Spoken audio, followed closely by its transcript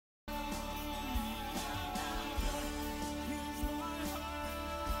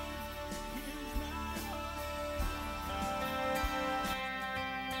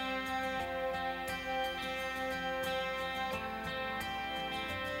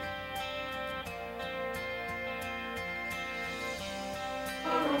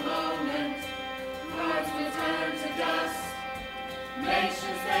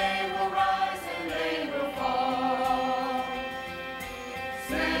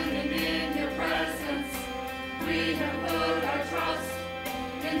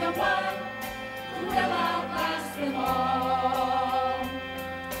in the one who will outlast them all.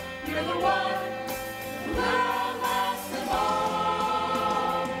 You're the one who will outlast them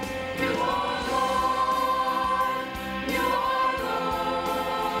all. You are Lord, you are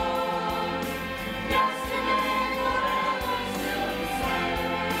Lord. Yesterday, forever, still the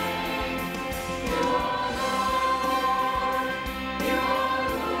same. You are Lord, you are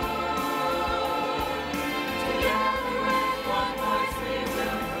Lord. Together in one voice we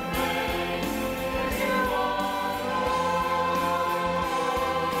will proclaim that you are Lord.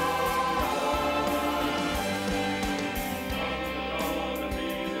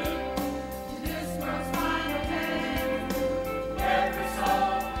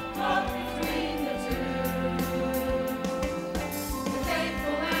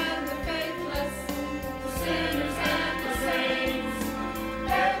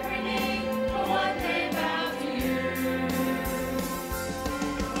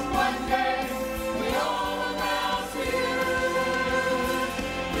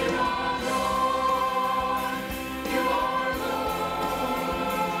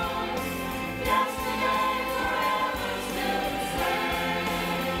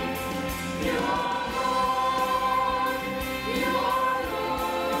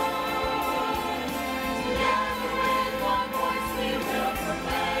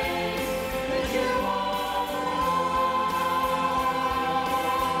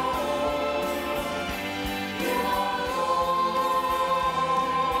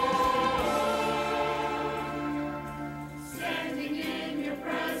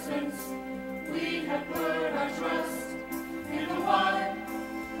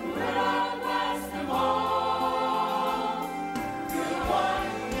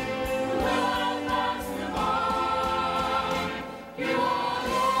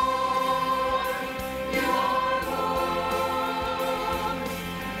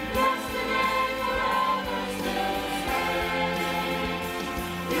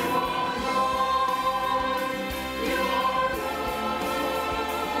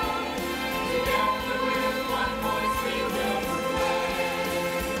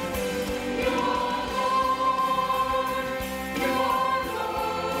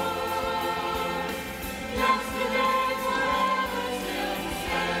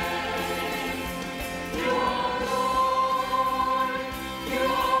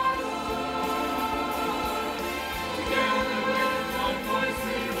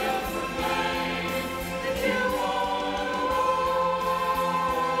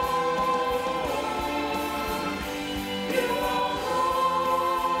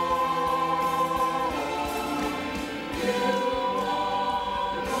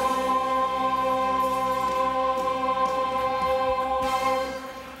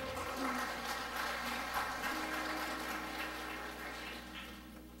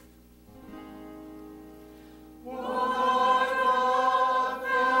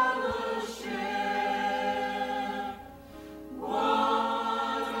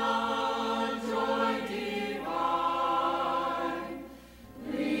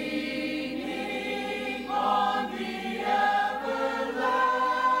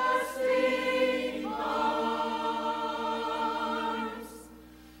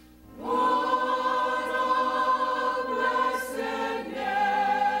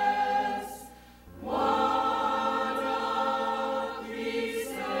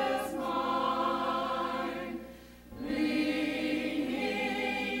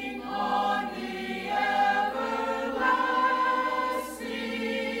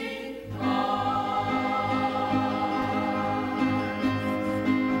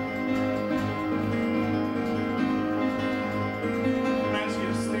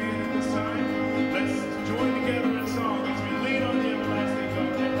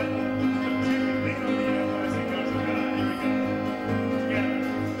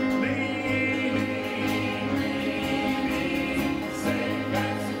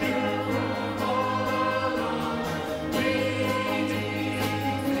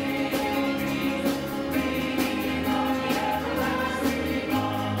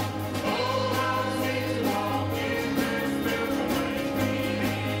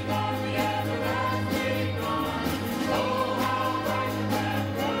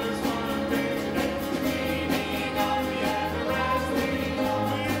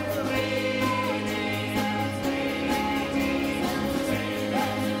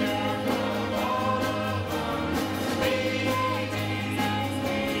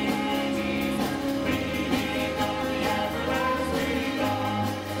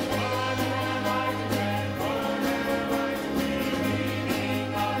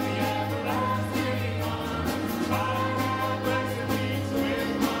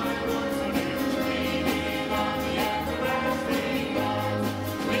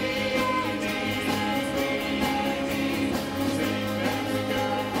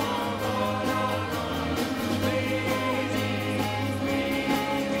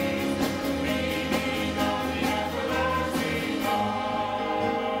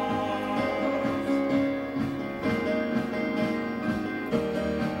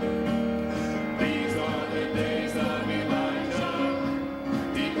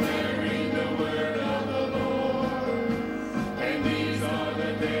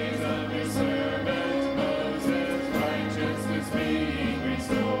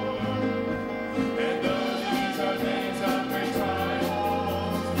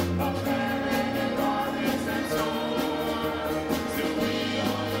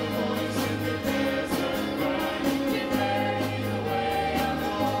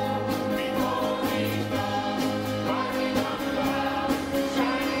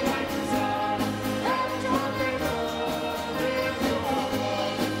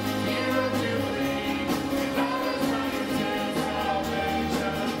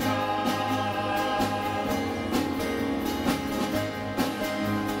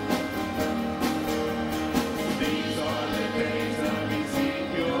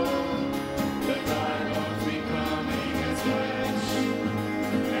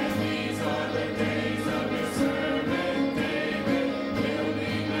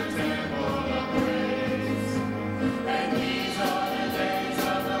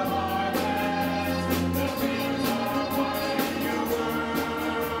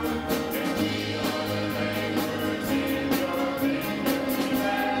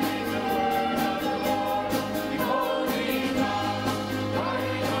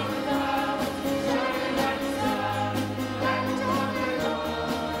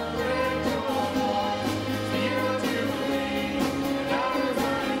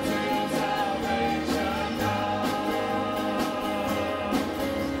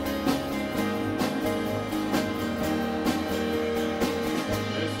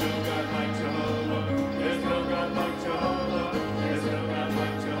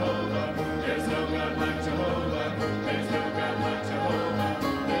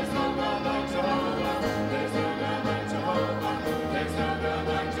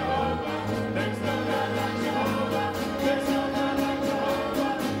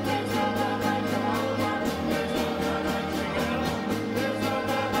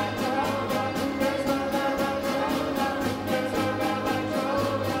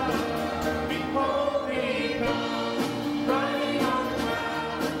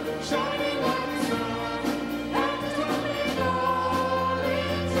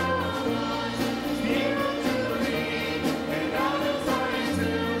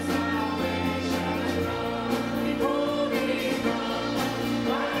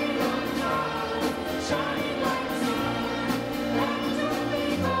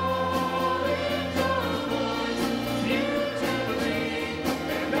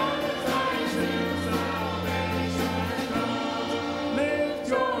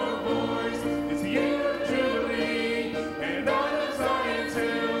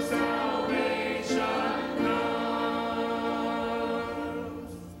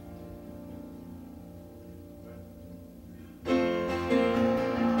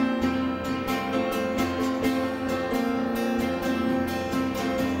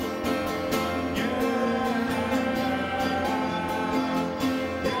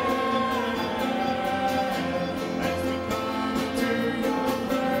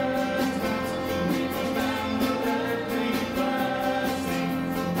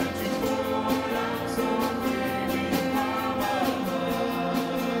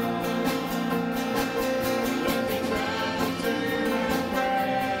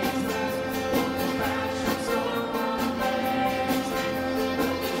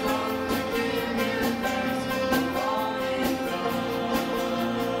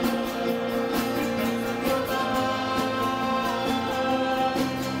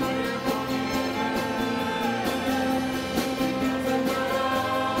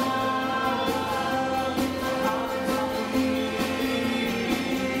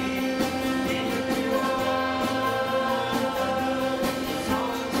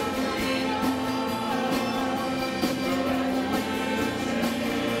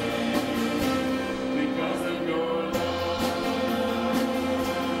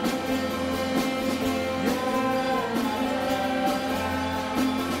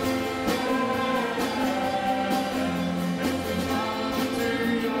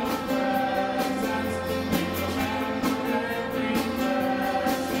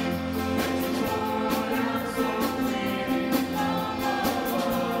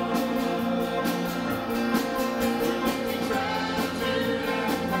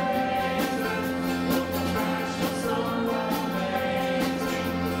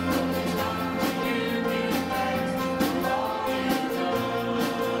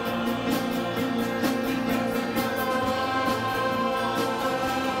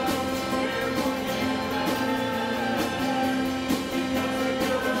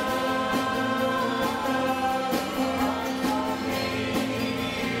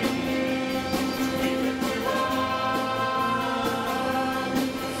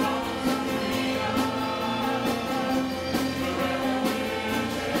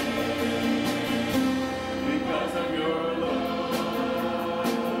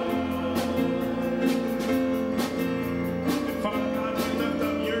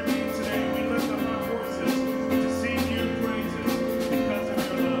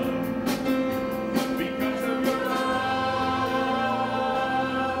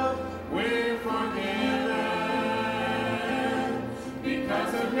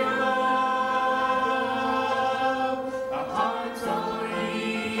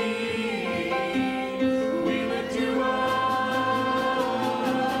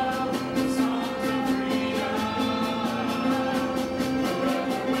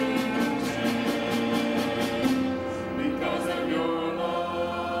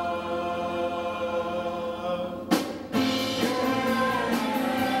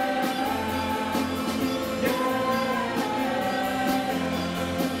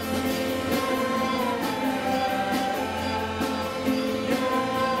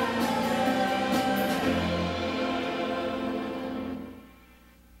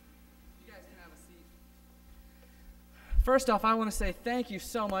 First off, I want to say thank you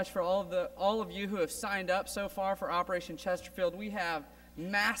so much for all of you who have signed up so far for Operation Chesterfield. We have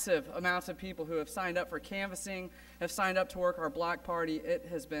massive amounts of people who have signed up for canvassing, have signed up to work our block party. It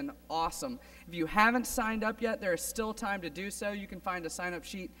has been awesome. If you haven't signed up yet, there is still time to do so. You can find a sign-up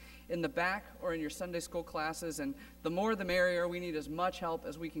sheet in the back or in your Sunday school classes, and the more the merrier. We need as much help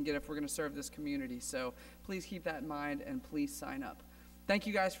as we can get if we're going to serve this community. So please keep that in mind and please sign up. Thank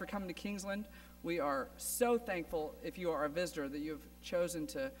you guys for coming to Kingsland. We are so thankful if you are a visitor that you have chosen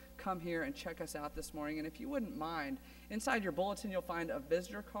to come here and check us out this morning. And if you wouldn't mind, inside your bulletin you'll find a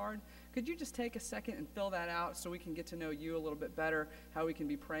visitor card. Could you just take a second and fill that out so we can get to know you a little bit better, how we can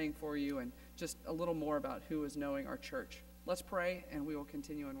be praying for you, and just a little more about who is knowing our church. Let's pray and we will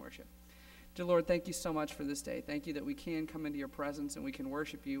continue in worship. Dear Lord, thank you so much for this day. Thank you that we can come into your presence and we can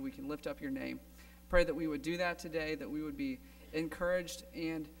worship you. We can lift up your name. Pray that we would do that today, that we would be encouraged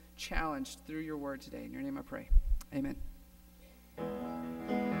and challenged through your word today. In your name I pray. Amen.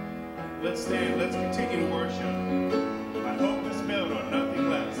 Let's stand. Let's continue to worship. My hope is built on nothing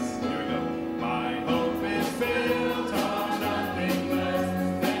less. Here we go. My hope is built on nothing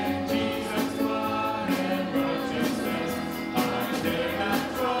less than Jesus' blood and righteousness. I dare not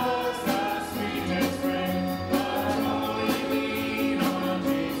trust the sweetest frame, but only lean on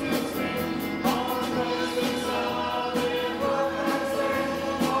Jesus' name. On Christ's solid rock I stand.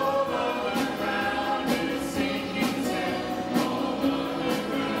 All other ground is sinking sand. All other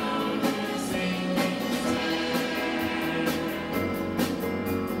ground is sinking sand.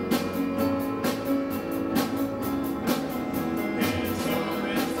 His hope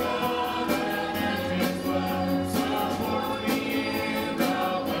is love and His blood. Support me in the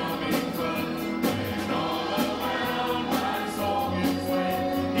whelming flood. When all around my soul gives way,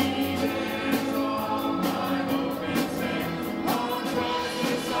 He is all my hope and stay. On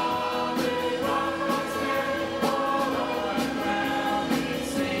Christ's solid rock I stand. All other ground is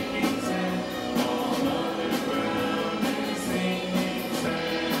sinking sand. All other ground is sinking sand.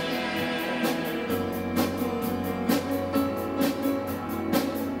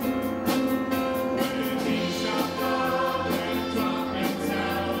 When He shall come and trumpet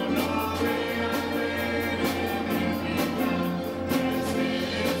sound, all day I live in Him be found. Blessed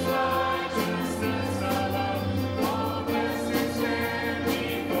is righteousness above, all blessings stand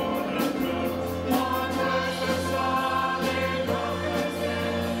before the throne. On Christ the solid rock I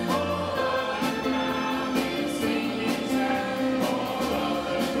stand. All other ground is sinking sand. All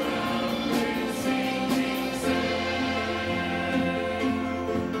other ground is sinking sand.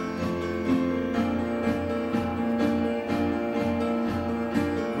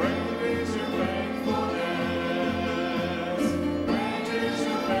 Great is your faithfulness. Great is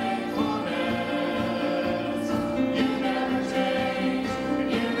your faithfulness. You never change and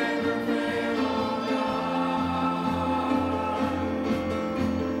you never fail, oh God.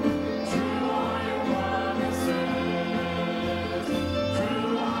 True are your promises.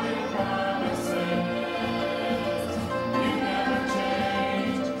 True are your promises. You never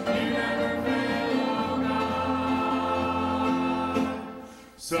change. You never fail, oh God.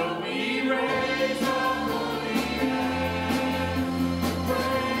 So we raise a holy hand to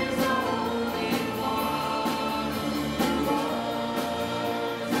praise the Holy One who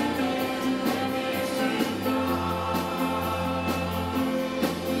was and is to come.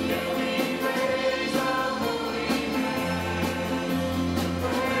 Yeah, we raise a holy hand to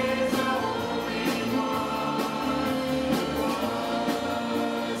praise the Holy One who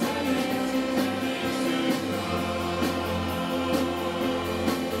was and is to come.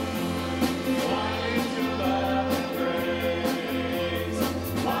 Why is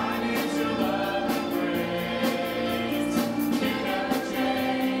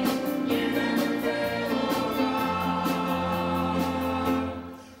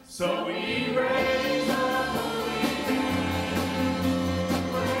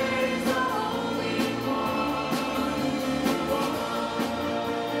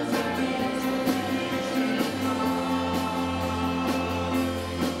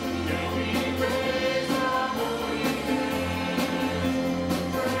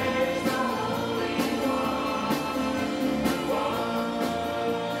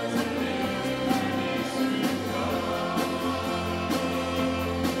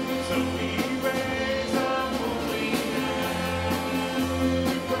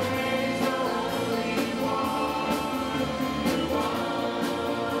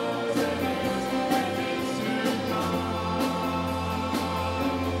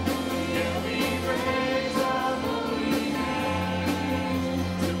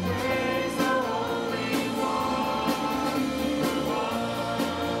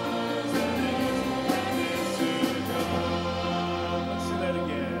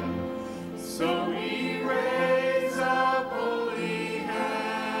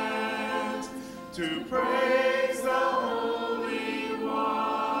to praise the Holy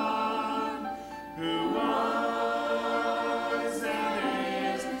One, who was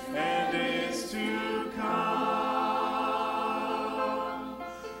and is to come.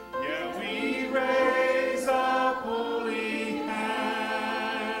 Yeah, we raise up holy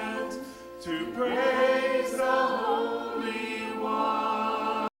hands to praise the Holy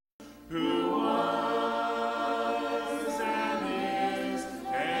One, who was and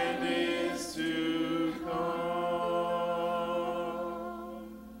is to come.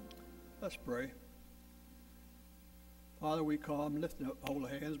 Let's pray. Father, we come lifting up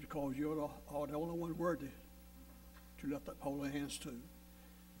holy hands because you're the only one worthy to lift up holy hands to.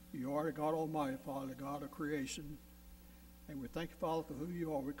 You are the God Almighty, Father, the God of creation. And we thank you, Father, for who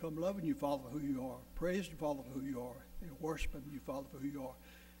you are. We come loving you, Father, for who you are. Praising you, Father, for who you are. And worshiping you, Father, for who you are.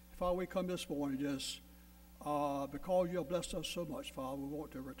 Father, we come this morning just because you have blessed us so much, Father. We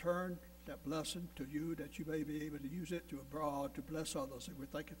want to return that blessing to you, that you may be able to use it to bless others. And we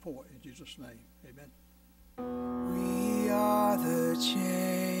thank you for it in Jesus' name. Amen. We are the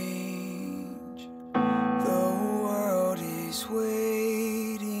change the world is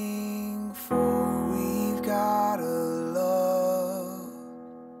waiting for. We've got a love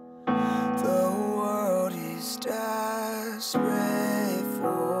the world is desperate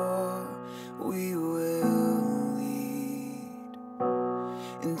for. We will lead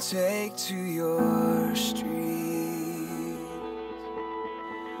and take to your streets.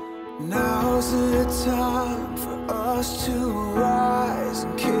 Now's the time for us to rise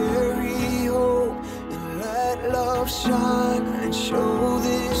and carry hope and let love shine and show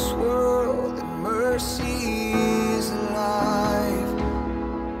this world that mercy is alive.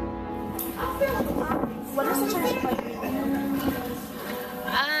 What is the church like?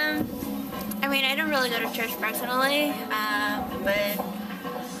 I mean, I don't really go to church personally, but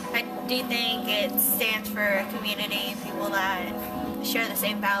I do think it stands for a community, people that share the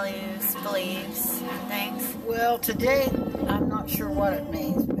same values, beliefs, and things. Well, today, I'm not sure what it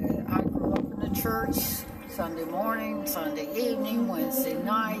means, but I grew up in the church Sunday morning, Sunday evening, Wednesday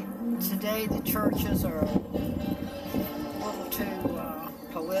night. Today, the churches are a little too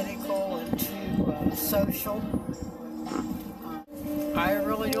political and too social. I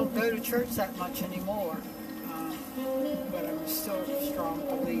really don't go to church that much anymore, but I'm still a strong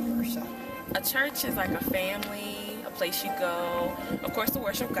believer. So. A church is like a family, a place you go, of course, to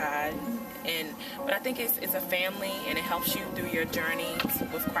worship God, but I think it's a family, and it helps you through your journey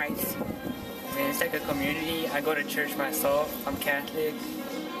with Christ. I mean, it's like a community. I go to church myself. I'm Catholic.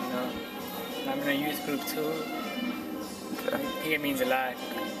 You know, I'm in a youth group too. I think it means a lot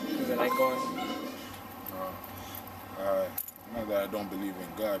because I like going. Not that I don't believe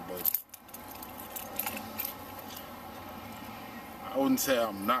in God, but I wouldn't say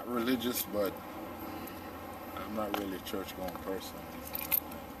I'm not religious, but I'm not really a church-going person.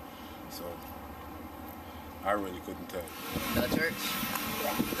 So I really couldn't tell. The church?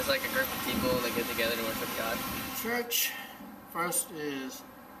 It's like a group of people that get together to worship God. Church, first, is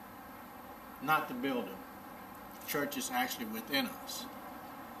not the building. Church is actually within us.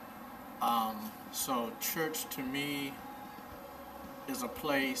 So church to me is a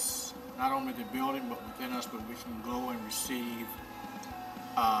place, not only the building, but within us, but we can go and receive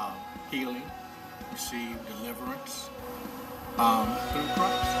healing, receive deliverance through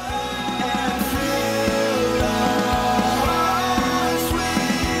Christ.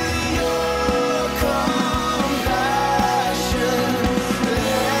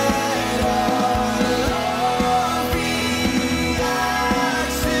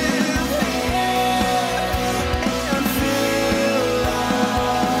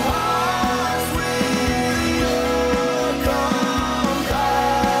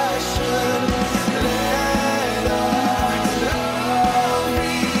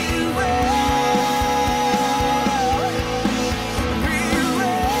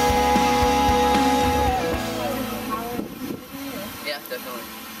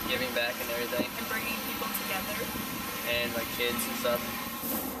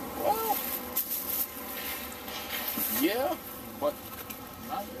 Well, yeah, but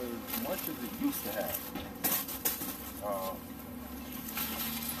not as much as it used to have.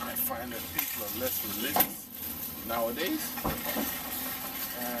 I find that people are less religious nowadays,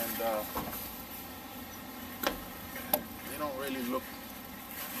 and they don't really look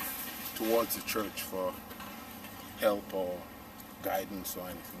towards the church for help or guidance or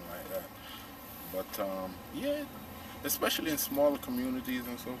anything like that. But yeah, especially in smaller communities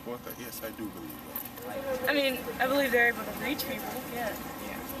and so forth, yes, I do believe that. I mean, I believe they're able to reach people, yeah.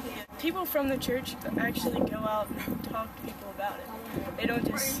 people from the church actually go out and talk to people about it. They don't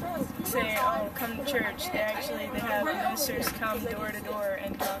just say, oh, come to church. They have ministers come door to door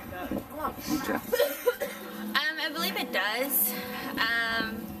and talk about it. I believe it does.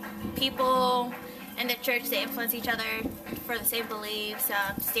 People in the church, they influence each other for the same beliefs,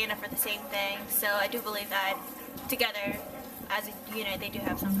 stand up for the same thing. So I do believe that together, as a unit, they do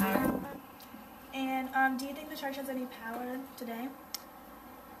have some power. And do you think the church has any power today?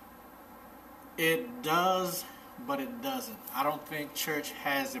 It does, but it doesn't. I don't think church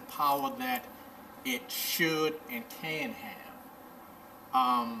has the power that it should and can have.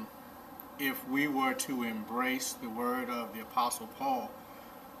 If we were to embrace the word of the Apostle Paul,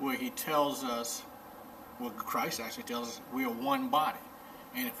 where he tells us, well, Christ actually tells us we are one body.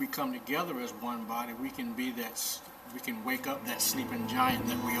 And if we come together as one body, we can be that, we can wake up that sleeping giant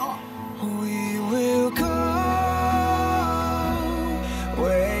that we are. We will go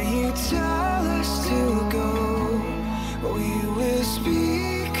where you tell us to go. We will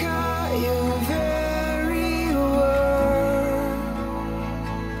speak out your very word.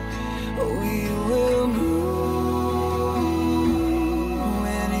 We will move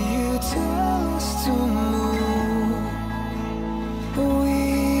when you tell us to move.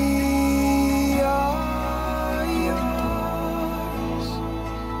 We are yours.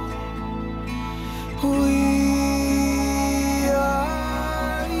 We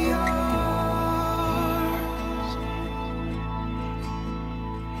are yours.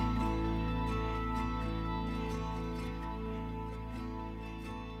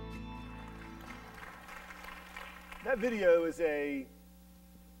 That video is a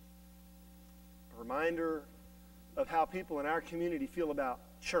reminder of how people in our community feel about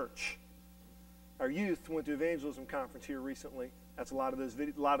church. Our youth went to evangelism conference here recently. That's a lot of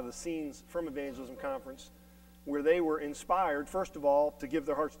the scenes from evangelism conference, where they were inspired, first of all, to give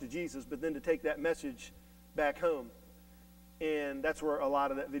their hearts to Jesus, but then to take that message back home. And that's where a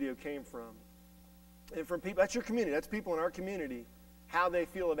lot of that video came from. And from people, that's your community, that's people in our community, how they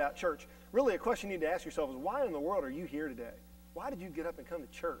feel about church. Really, a question you need to ask yourself is, why in the world are you here today? Why did you get up and come to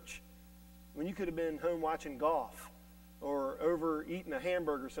church when you could have been home watching golf or over eating a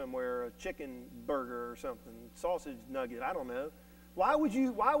hamburger somewhere, a chicken burger or something, sausage nugget, I don't know. Why would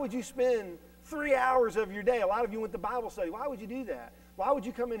you spend 3 hours of your day? A lot of you went to Bible study. Why would you do that? Why would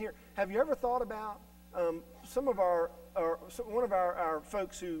you come in here? Have you ever thought about one of our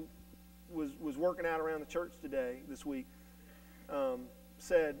folks who was working out around the church today, this week,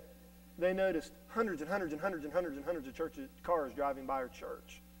 said they noticed hundreds and hundreds and hundreds and hundreds and hundreds of cars driving by our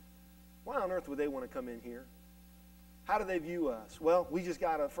church. Why on earth would they want to come in here? How do they view us? Well, we just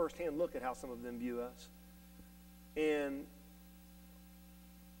got a first-hand look at how some of them view us. And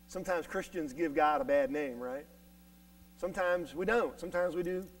sometimes Christians give God a bad name, right? Sometimes we don't. Sometimes we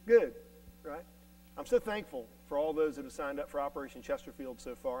do good, right? I'm so thankful for all those that have signed up for Operation Chesterfield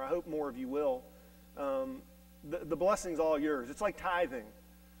so far. I hope more of you will. The blessing's all yours. It's like tithing.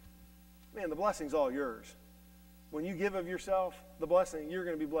 Man, the blessing's all yours. When you give of yourself, the blessing, you're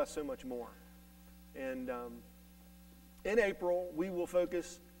going to be blessed so much more. And in April, we will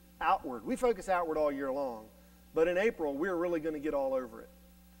focus outward. We focus outward all year long. But in April, we're really going to get all over it.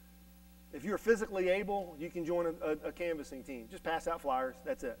 If you're physically able, you can join a canvassing team. Just pass out flyers.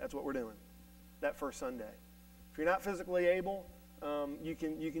 That's it. That's what we're doing that first Sunday. If you're not physically able, you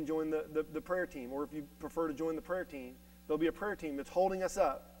can join the prayer team. Or if you prefer to join the prayer team, there'll be a prayer team that's holding us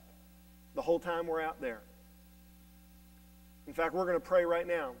up the whole time we're out there. In fact, we're going to pray right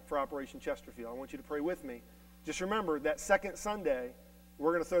now for Operation Chesterfield. I want you to pray with me. Just remember that second Sunday,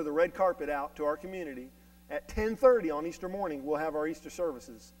 we're going to throw the red carpet out to our community. At 10:30 on Easter morning, we'll have our Easter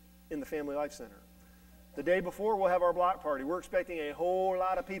services in the Family Life Center. The day before, we'll have our block party. We're expecting a whole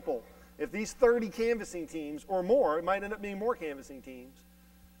lot of people. If these 30 canvassing teams, or more, it might end up being more canvassing teams,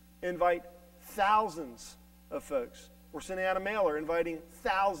 invite thousands of folks. We're sending out a mailer inviting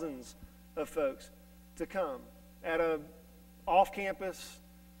thousands of folks to come at a off-campus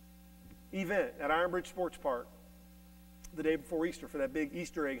event at Ironbridge Sports Park the day before Easter for that big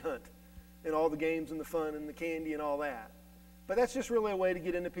Easter egg hunt and all the games and the fun and the candy and all that. But that's just really a way to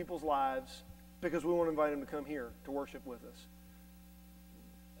get into people's lives because we want to invite them to come here to worship with us.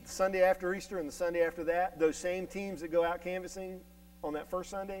 The Sunday after Easter and the Sunday after that, those same teams that go out canvassing on that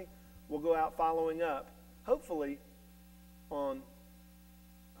first Sunday will go out following up, hopefully, on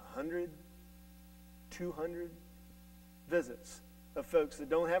 100, 200 visits of folks that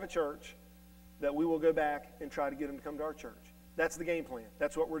don't have a church that we will go back and try to get them to come to our church. That's the game plan.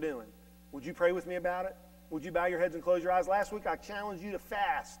 That's what we're doing. Would you pray with me about it? Would you bow your heads and close your eyes? Last week I challenged you to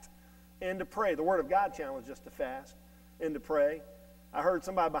fast and to pray. The Word of God challenged us to fast and to pray. I heard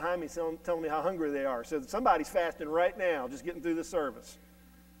somebody behind me telling me how hungry they are. So somebody's fasting right now, just getting through this service.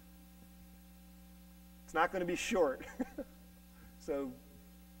 It's not going to be short. So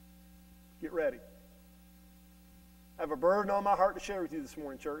get ready. I have a burden on my heart to share with you this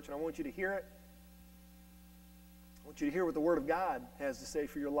morning, church, and I want you to hear it. I want you to hear what the Word of God has to say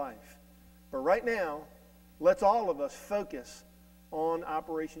for your life. But right now, let's all of us focus on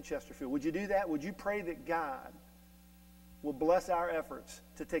Operation Chesterfield. Would you do that? Would you pray that God will bless our efforts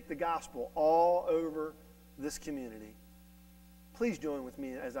to take the gospel all over this community? Please join with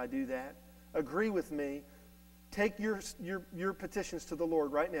me as I do that. Agree with me. Take your petitions to the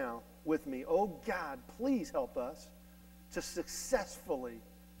Lord right now with me. Oh God, please help us to successfully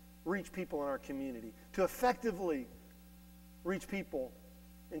reach people in our community, to effectively reach people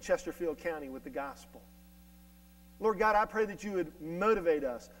in Chesterfield County with the gospel. Lord God, I pray that you would motivate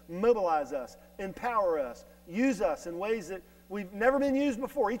us, mobilize us, empower us, use us in ways that we've never been used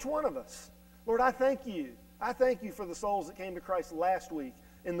before, each one of us. Lord, I thank you. I thank you for the souls that came to Christ last week,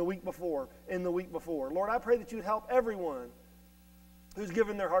 in the week before, in the week before. Lord, I pray that you would help everyone who's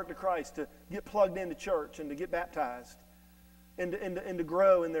given their heart to Christ to get plugged into church and to get baptized and to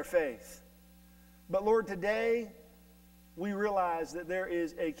grow in their faith. But Lord, today we realize that there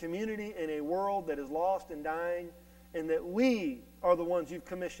is a community in a world that is lost and dying, and that we are the ones you've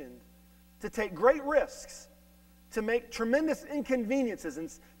commissioned to take great risks, to make tremendous inconveniences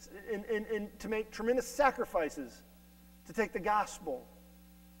and to make tremendous sacrifices to take the gospel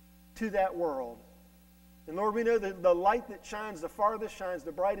to that world. And Lord, we know that the light that shines the farthest shines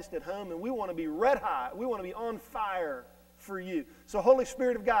the brightest at home, and we want to be red hot. We want to be on fire for you. So Holy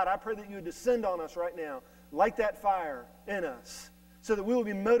Spirit of God, I pray that you would descend on us right now. Light that fire in us so that we will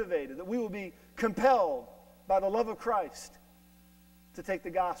be motivated, that we will be compelled by the love of Christ to take the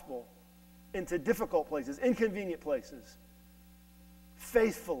gospel into difficult places, inconvenient places,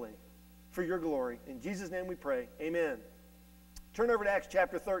 faithfully for your glory. In Jesus' name we pray. Amen. Turn over to Acts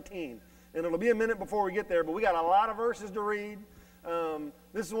chapter 13. And it'll be a minute before we get there, but we got a lot of verses to read.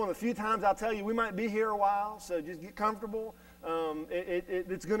 This is one of the few times I'll tell you we might be here a while, so just get comfortable.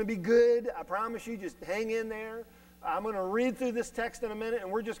 It's going to be good. I promise you, just hang in there. I'm going to read through this text in a minute,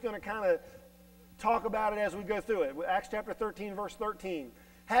 and we're just going to kind of talk about it as we go through it. Acts chapter 13, verse 13.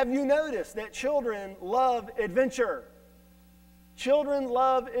 Have you noticed that children love adventure? Children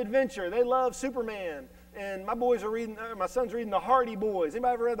love adventure. They love Superman. And my son's reading the Hardy Boys.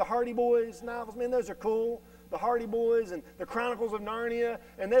 Anybody ever read the Hardy Boys novels? Man, those are cool. The Hardy Boys and the Chronicles of Narnia.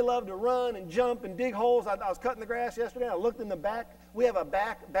 And they love to run and jump and dig holes. I was cutting the grass yesterday. I looked in the back. We have a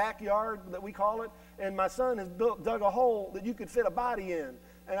backyard that we call it. And my son has dug a hole that you could fit a body in.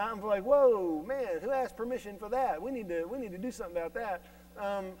 And I'm like, whoa, man, who asked permission for that? We need to do something about that.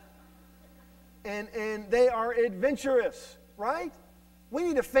 And they are adventurous, right? We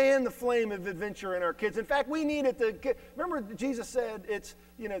need to fan the flame of adventure in our kids. In fact, we need it to, remember Jesus said it's,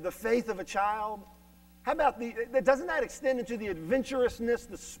 the faith of a child? How about doesn't that extend into the adventurousness,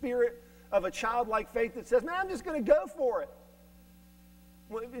 the spirit of a childlike faith that says, man, I'm just going to go for it.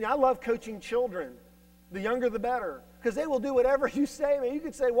 Well, I love coaching children. The younger, the better. Because they will do whatever you say. Man, you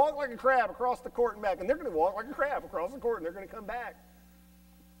could say, walk like a crab across the court and back. And they're going to walk like a crab across the court and they're going to come back.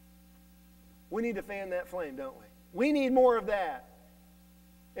 We need to fan that flame, don't we? We need more of that.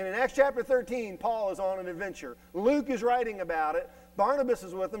 And in Acts chapter 13, Paul is on an adventure. Luke is writing about it. Barnabas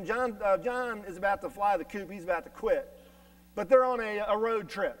is with him. John is about to fly the coop. He's about to quit. But they're on a road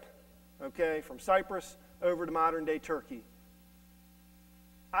trip, okay, from Cyprus over to modern-day Turkey.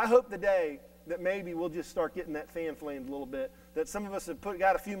 I hope today that maybe we'll just start getting that fan flamed a little bit, that some of us have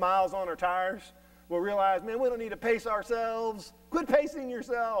got a few miles on our tires. We'll realize, man, we don't need to pace ourselves. Quit pacing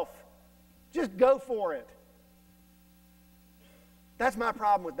yourself. Just go for it. That's my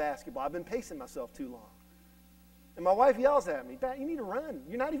problem with basketball. I've been pacing myself too long. And my wife yells at me, "Dad, you need to run.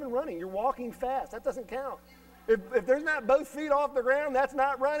 You're not even running. You're walking fast. That doesn't count. If there's not both feet off the ground, that's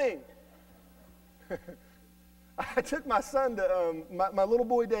not running." I took my son to my little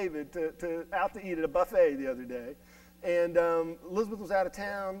boy David to out to eat at a buffet the other day, and Elizabeth was out of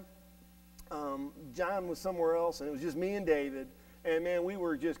town. John was somewhere else, and it was just me and David. And man, we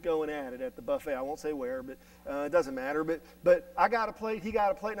were just going at it at the buffet. I won't say where, but it doesn't matter. But I got a plate, he got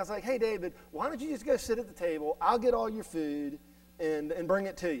a plate, and I was like, "Hey, David, why don't you just go sit at the table? I'll get all your food and bring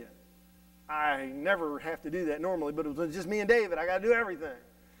it to you." I never have to do that normally, but it was just me and David. I got to do everything.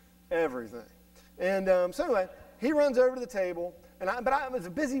 And so anyway, he runs over to the table, but it was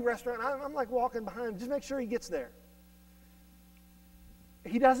a busy restaurant. I'm like walking behind him, just make sure he gets there.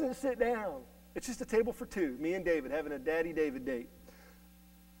 He doesn't sit down. It's just a table for two, me and David having a Daddy David date.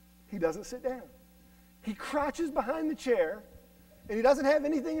 He doesn't sit down. He crouches behind the chair And he doesn't have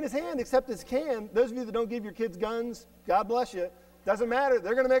anything in his hand except his can. Those of you that don't give your kids guns, God bless you. Doesn't matter.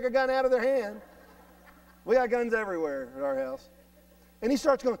 They're going to make a gun out of their hand. We got guns everywhere at our house. And he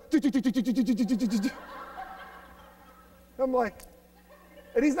starts going, I'm like,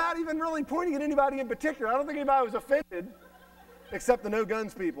 and he's not even really pointing at anybody in particular. I don't think anybody was offended, except the no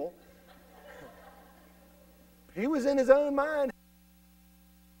guns people. He was in his own mind.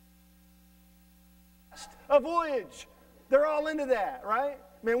 A voyage. They're all into that, right?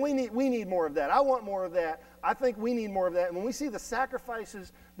 Man, we need more of that. I want more of that. I think we need more of that. And when we see the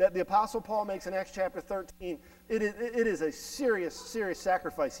sacrifices that the Apostle Paul makes in Acts chapter 13, it is a serious, serious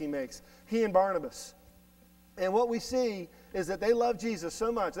sacrifice he makes, he and Barnabas. And what we see is that they love Jesus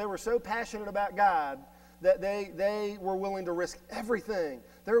so much, they were so passionate about God, that they were willing to risk everything.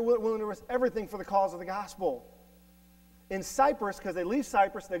 They were willing to risk everything for the cause of the gospel. In Cyprus, because they leave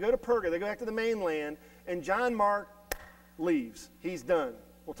Cyprus, they go to Perga, they go back to the mainland, and John Mark leaves. He's done.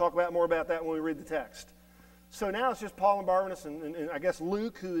 We'll talk more about that when we read the text. So now it's just Paul and Barnabas and I guess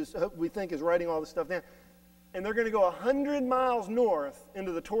Luke, who we think is writing all this stuff down. And they're going to go 100 miles north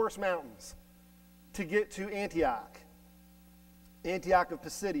into the Taurus Mountains to get to Antioch of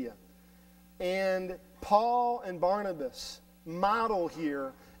Pisidia. And Paul and Barnabas model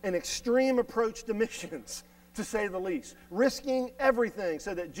here an extreme approach to missions, to say the least, risking everything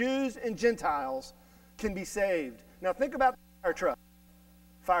so that Jews and Gentiles can be saved. Now think about the fire truck.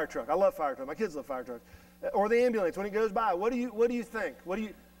 Fire truck. I love fire trucks. My kids love fire trucks. Or the ambulance when it goes by. What do you think?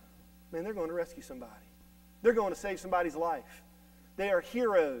 Man, they're going to rescue somebody. They're going to save somebody's life. They are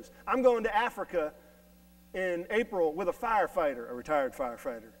heroes. I'm going to Africa in April with a firefighter, a retired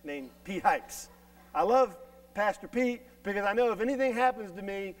firefighter named Pete Hikes. I love Pastor Pete because I know if anything happens to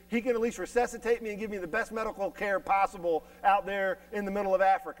me, he can at least resuscitate me and give me the best medical care possible out there in the middle of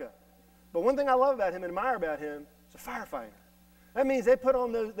Africa. But one thing I love about him and admire about him is a firefighter. That means they put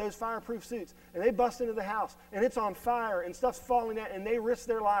on those fireproof suits and they bust into the house and it's on fire and stuff's falling out and they risk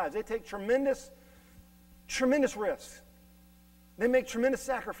their lives. They take tremendous, tremendous risks. They make tremendous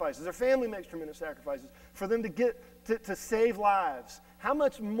sacrifices. Their family makes tremendous sacrifices for them to get to save lives. How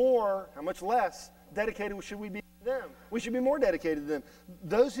much more, how much less dedicated should we be to them? We should be more dedicated to them.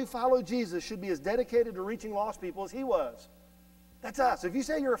 Those who follow Jesus should be as dedicated to reaching lost people as he was. That's us. If you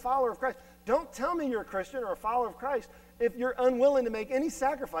say you're a follower of Christ, don't tell me you're a Christian or a follower of Christ if you're unwilling to make any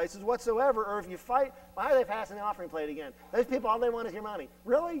sacrifices whatsoever, or if you fight, why are they passing the offering plate again? Those people, all they want is your money.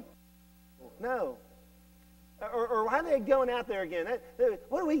 Really? No. Or why are they going out there again?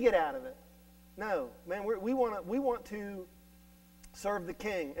 What do we get out of it? No. Man, we want to serve the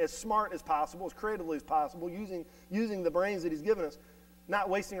King as smart as possible, as creatively as possible, using the brains that he's given us, not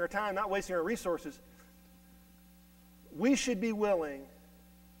wasting our time, not wasting our resources. We should be willing,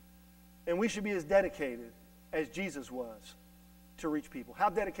 and we should be as dedicated as Jesus was to reach people. How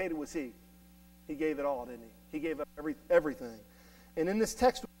dedicated was he? He gave it all, didn't he? He gave up everything. And in this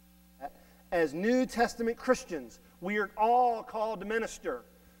text, as New Testament Christians, we are all called to minister.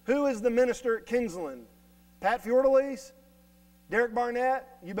 Who is the minister at Kingsland? Pat Fiordelise? Derek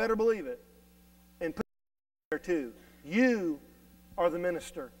Barnett? You better believe it. And put there too. You are the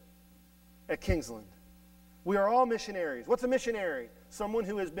minister at Kingsland. We are all missionaries. What's a missionary? Someone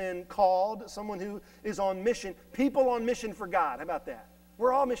who has been called, someone who is on mission, people on mission for God. How about that?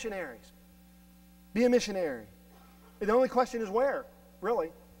 We're all missionaries. Be a missionary. The only question is where,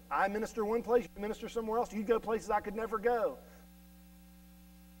 really. I minister one place, you minister somewhere else. You go places I could never go.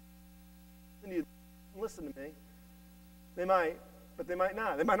 Listen to me. They might, but they might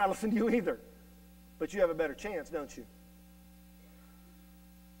not. They might not listen to you either. But you have a better chance, don't you?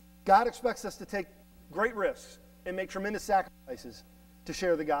 God expects us to take great risks and make tremendous sacrifices to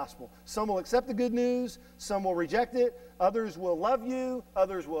share the gospel. Some will accept the good news. Some will reject it. Others will love you.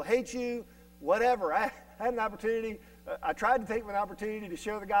 Others will hate you. Whatever. I had an opportunity. I tried to take an opportunity to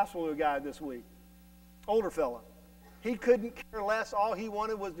share the gospel with a guy this week. Older fella. He couldn't care less. All he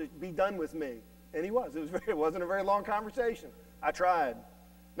wanted was to be done with me. And he was. It wasn't a very long conversation. I tried.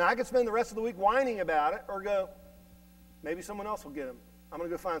 Now, I could spend the rest of the week whining about it or go, maybe someone else will get him. I'm going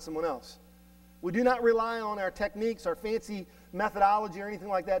to go find someone else. We do not rely on our techniques, our fancy methodology or anything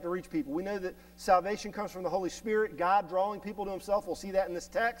like that to reach people. We know that salvation comes from the Holy Spirit, God drawing people to himself. We'll see that in this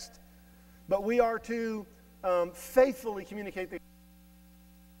text. But we are to faithfully communicate the gospel.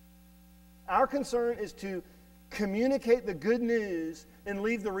 Our concern is to communicate the good news and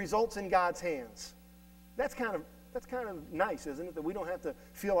leave the results in God's hands. That's kind of nice, isn't it? That we don't have to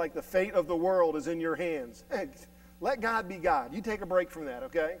feel like the fate of the world is in your hands. Let God be God. You take a break from that,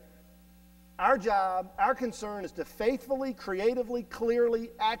 okay? Our job, our concern is to faithfully, creatively, clearly,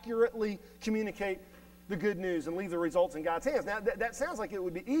 accurately communicate the good news and leave the results in God's hands. Now, that sounds like it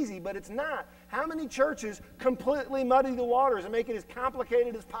would be easy, but it's not. How many churches completely muddy the waters and make it as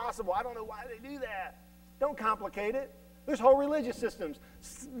complicated as possible? I don't know why they do that. Don't complicate it. There's whole religious systems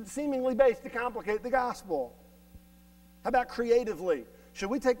seemingly based to complicate the gospel. How about creatively? Should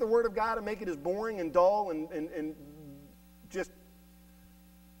we take the Word of God and make it as boring and dull and just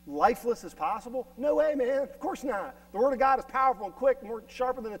lifeless as possible? No way, man. Of course not. The Word of God is powerful and quick, more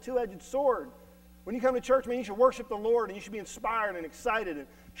sharper than a two-edged sword. When you come to church, man, you should worship the Lord and you should be inspired and excited and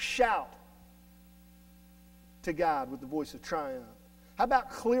shout to God with the voice of triumph. How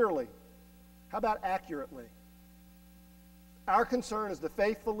about clearly? How about accurately? Our concern is to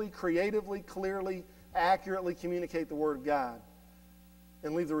faithfully, creatively, clearly, accurately communicate the Word of God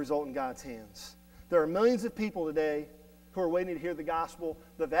and leave the result in God's hands. There are millions of people today who are waiting to hear the gospel.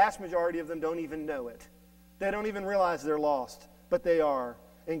 The vast majority of them don't even know it. They don't even realize they're lost, but they are.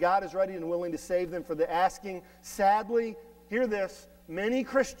 And God is ready and willing to save them for the asking. Sadly, hear this, many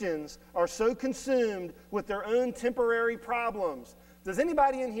Christians are so consumed with their own temporary problems. Does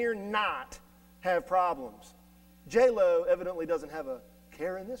anybody in here not have problems? J-Lo evidently doesn't have a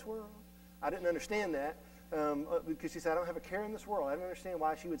care in this world. I didn't understand that because she said, I don't have a care in this world. I don't understand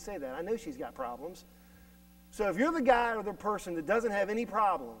why she would say that. I know she's got problems. So if you're the guy or the person that doesn't have any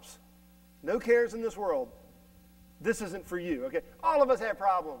problems, no cares in this world, this isn't for you, okay? All of us have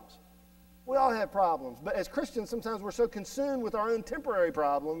problems. We all have problems. But as Christians, sometimes we're so consumed with our own temporary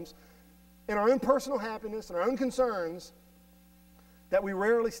problems and our own personal happiness and our own concerns that we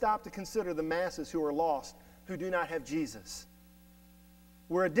rarely stop to consider the masses who are lost, who do not have Jesus.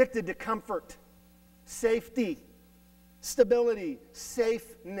 We're addicted to comfort, safety, stability,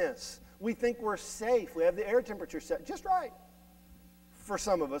 safeness. We think we're safe. We have the air temperature set just right. For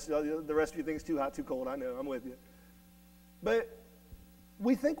some of us, the rest of you think it's too hot, too cold. I know, I'm with you. But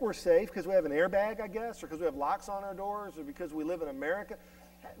we think we're safe because we have an airbag, I guess, or because we have locks on our doors, or because we live in America.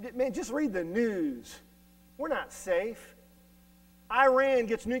 Man, just read the news. We're not safe. Iran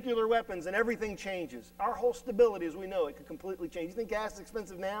gets nuclear weapons and everything changes. Our whole stability as we know it could completely change. You think gas is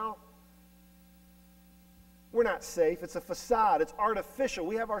expensive now? We're not safe. It's a facade. It's artificial.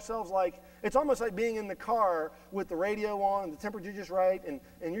 We have ourselves like, it's almost like being in the car with the radio on and the temperature just right and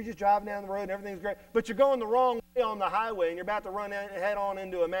you're just driving down the road and everything's great, but you're going the wrong way on the highway and you're about to run head on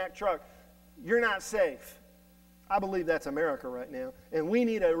into a Mack truck. You're not safe. I believe that's America right now. And we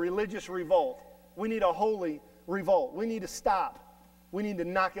need a religious revolt. We need a holy revolt. We need to stop. We need to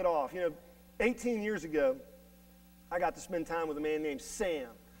knock it off. You know, 18 years ago, I got to spend time with a man named Sam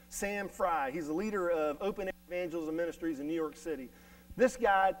Fry. He's the leader of Open Air Evangelism Ministries in New York City. This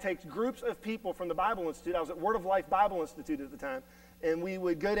guy takes groups of people from the Bible Institute. I was at Word of Life Bible Institute at the time. And we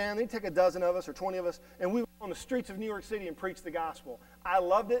would go down, they'd take a dozen of us or 20 of us, and we would go on the streets of New York City and preach the gospel. I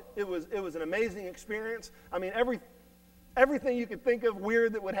loved it. It was an amazing experience. I mean, everything you could think of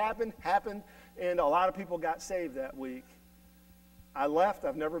weird that would happen, happened. And a lot of people got saved that week. I left.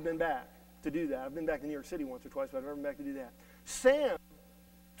 I've never been back to do that. I've been back to New York City once or twice, but I've never been back to do that. Sam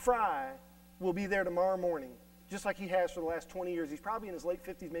Fry will be there tomorrow morning, just like he has for the last 20 years. He's probably in his late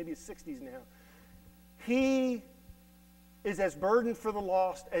 50s, maybe his 60s now. He is as burdened for the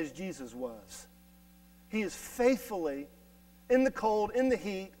lost as Jesus was. He is faithfully in the cold, in the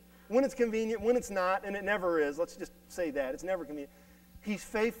heat, when it's convenient, when it's not, and it never is. Let's just say that. It's never convenient. He's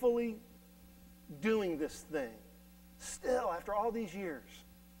faithfully doing this thing. Still, after all these years,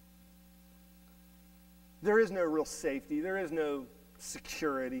 there is no real safety. There is no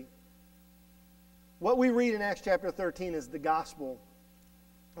security. What we read in Acts chapter 13 is the gospel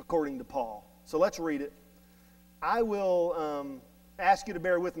according to Paul. So let's read it. I will ask you to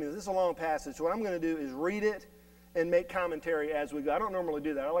bear with me. This is a long passage. So what I'm going to do is read it and make commentary as we go. I don't normally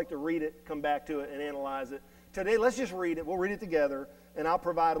do that. I like to read it, come back to it, and analyze it. Today, let's just read it. We'll read it together, and I'll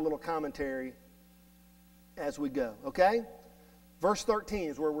provide a little commentary as we go, okay? Verse 13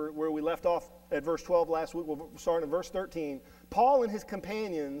 is where we left off at verse 12 last week. We'll start in verse 13. Paul and his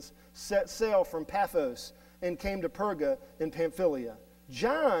companions set sail from Paphos and came to Perga in Pamphylia.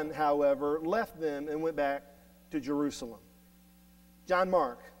 John, however, left them and went back to Jerusalem. John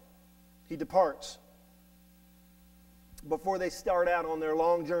Mark, he departs before they start out on their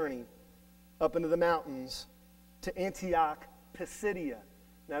long journey up into the mountains to Antioch, Pisidia.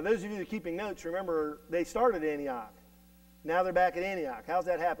 Now, those of you that are keeping notes, remember they started at Antioch. Now they're back at Antioch. How's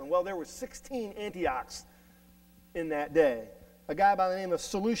that happen? Well, there were 16 Antiochs in that day. A guy by the name of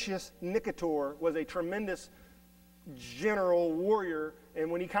Seleucus Nicator was a tremendous general warrior,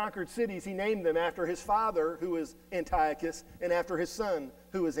 and when he conquered cities, he named them after his father, who was Antiochus, and after his son,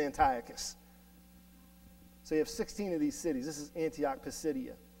 who was Antiochus. So you have 16 of these cities. This is Antioch,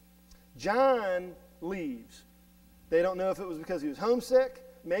 Pisidia. John leaves. They don't know if it was because he was homesick.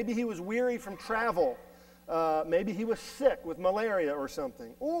 Maybe he was weary from travel. Maybe he was sick with malaria or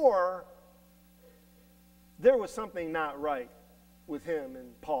something. Or there was something not right with him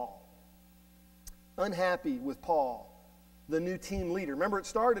and Paul. Unhappy with Paul, the new team leader. Remember, it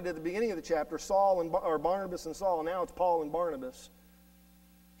started at the beginning of the chapter, or Barnabas and Saul. Now it's Paul and Barnabas.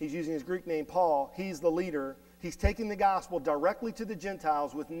 He's using his Greek name, Paul. He's the leader. He's taking the gospel directly to the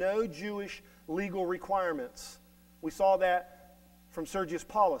Gentiles with no Jewish legal requirements. We saw that from Sergius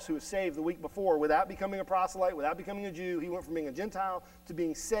Paulus, who was saved the week before without becoming a proselyte, without becoming a Jew. He went from being a Gentile to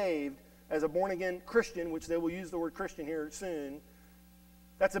being saved as a born-again Christian, which they will use the word Christian here soon.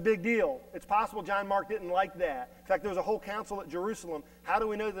 That's a big deal. It's possible John Mark didn't like that. In fact, there was a whole council at Jerusalem. How do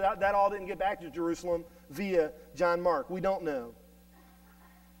we know that all didn't get back to Jerusalem via John Mark? We don't know.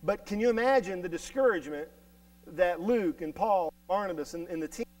 But can you imagine the discouragement that Luke and Paul, Barnabas, and the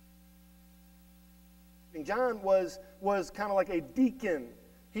team? John was kind of like a deacon.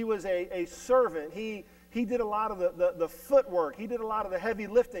 He was a servant. He did a lot of the footwork. He did a lot of the heavy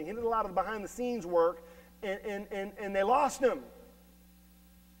lifting. He did a lot of the behind-the-scenes work, and they lost him.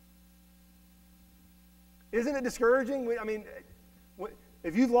 Isn't it discouraging? I mean,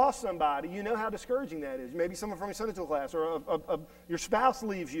 if you've lost somebody, you know how discouraging that is. Maybe someone from your Sunday school class, or your spouse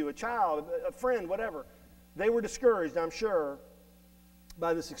leaves you, a child, a friend, whatever. They were discouraged, I'm sure,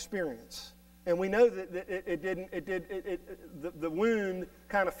 by this experience. And we know that the wound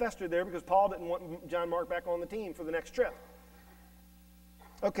kind of festered there because Paul didn't want John Mark back on the team for the next trip.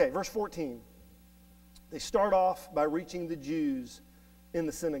 Okay, verse 14. They start off by reaching the Jews in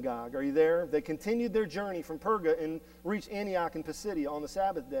the synagogue. Are you there? They continued their journey from Perga and reached Antioch in Pisidia on the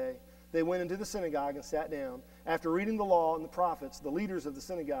Sabbath day. They went into the synagogue and sat down. After reading the law and the prophets, the leaders of the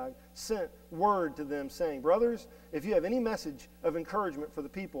synagogue sent word to them, saying, "Brothers, if you have any message of encouragement for the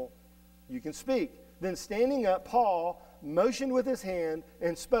people, you can speak." Then standing up, Paul motioned with his hand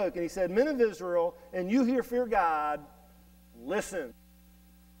and spoke. And he said, "Men of Israel, and you here fear God, listen."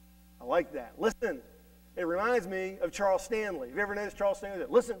 I like that. Listen. It reminds me of Charles Stanley. Have you ever noticed Charles Stanley?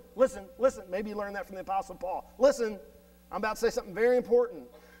 Listen, listen, listen. Maybe you learned that from the Apostle Paul. Listen, I'm about to say something very important.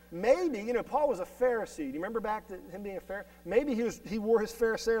 Maybe, Paul was a Pharisee. Do you remember back to him being a Pharisee? Maybe he wore his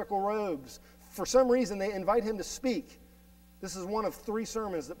Pharisaical robes. For some reason, they invite him to speak. This is one of 3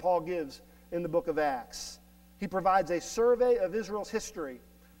 sermons that Paul gives in the book of Acts. He provides a survey of Israel's history.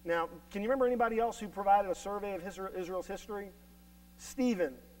 Now, can you remember anybody else who provided a survey of Israel's history?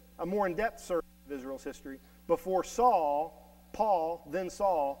 Stephen, a more in-depth survey of Israel's history. Before Paul, then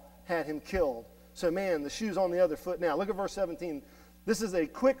Saul, had him killed. So, man, the shoe's on the other foot now. Look at verse 17. This is a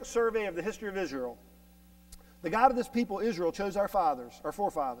quick survey of the history of Israel. The God of this people, Israel, chose our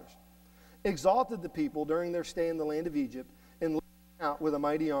forefathers, exalted the people during their stay in the land of Egypt, and led them out with a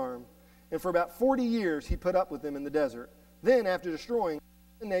mighty arm. And for about 40 years he put up with them in the desert. Then, after destroying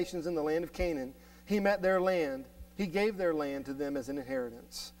the nations in the land of Canaan, he gave their land to them as an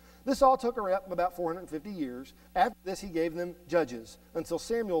inheritance. This all took up about 450 years. After this he gave them judges until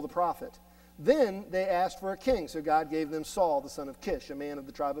Samuel the prophet. Then they asked for a king, so God gave them Saul, the son of Kish, a man of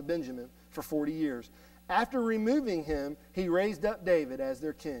the tribe of Benjamin, for 40 years. After removing him, he raised up David as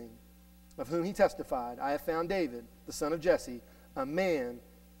their king, of whom he testified, "I have found David, the son of Jesse, a man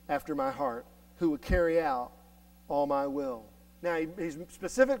after my heart, who would carry out all my will." Now, he's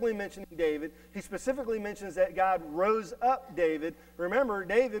specifically mentioning David. He specifically mentions that God rose up David. Remember,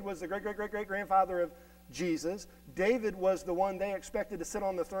 David was the great-great-great-great-grandfather of Jesus. David was the one they expected to sit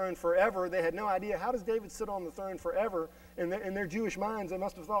on the throne forever. They had no idea, how does David sit on the throne forever? In their Jewish minds, they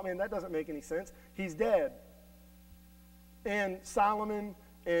must have thought, man, that doesn't make any sense. He's dead. And Solomon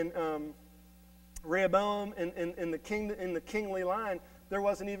and Rehoboam in the kingly line, there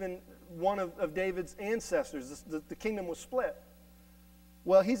wasn't even one of David's ancestors. The kingdom was split.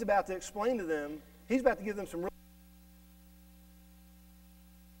 Well, he's about to explain to them, he's about to give them some real.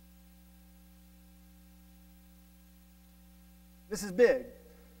 This is big.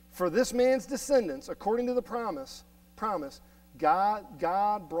 For this man's descendants, according to the promise,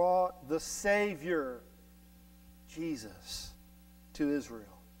 God brought the Savior, Jesus, to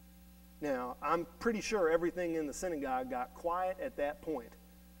Israel. Now, I'm pretty sure everything in the synagogue got quiet at that point.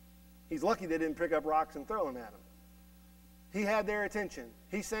 He's lucky they didn't pick up rocks and throw them at him. He had their attention.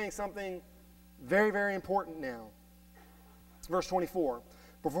 He's saying something very, very important now. Verse 24.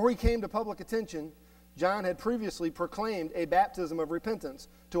 Before he came to public attention, John had previously proclaimed a baptism of repentance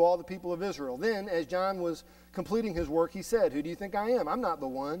to all the people of Israel. Then, as John was completing his work, he said, "Who do you think I am? I'm not the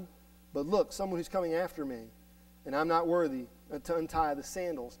one, but look, someone who's coming after me, and I'm not worthy to untie the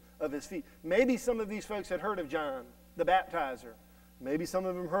sandals of his feet." Maybe some of these folks had heard of John, the baptizer. Maybe some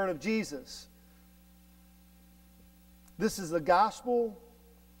of them heard of Jesus. This is the gospel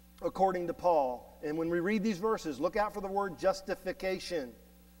according to Paul. And when we read these verses, look out for the word justification.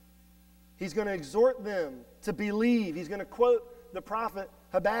 He's going to exhort them to believe. He's going to quote the prophet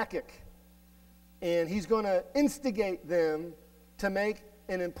Habakkuk. And he's going to instigate them to make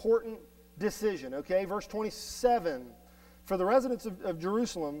an important decision. Okay, verse 27. For the residents of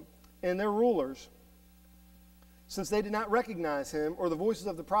Jerusalem and their rulers, since they did not recognize him or the voices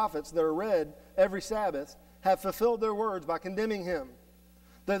of the prophets that are read every Sabbath, have fulfilled their words by condemning him.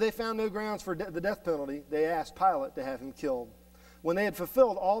 Though they found no grounds for the death penalty, they asked Pilate to have him killed. When they had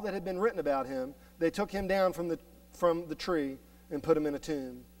fulfilled all that had been written about him, they took him down from the tree and put him in a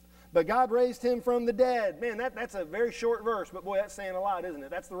tomb. But God raised him from the dead. Man, that's a very short verse, but boy, that's saying a lot, isn't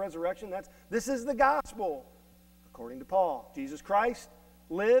it? That's the resurrection. This is the gospel, according to Paul. Jesus Christ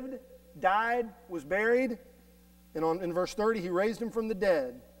lived, died, was buried, and in verse 30, he raised him from the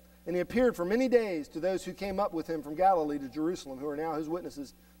dead. And he appeared for many days to those who came up with him from Galilee to Jerusalem, who are now his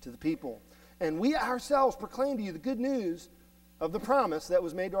witnesses to the people. And we ourselves proclaim to you the good news of the promise that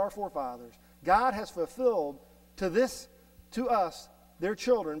was made to our forefathers. God has fulfilled to us, their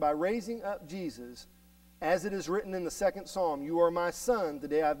children, by raising up Jesus, as it is written in the 2nd Psalm, you are my son,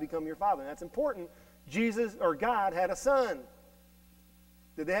 today I have become your father. And that's important. Jesus, or God, had a son.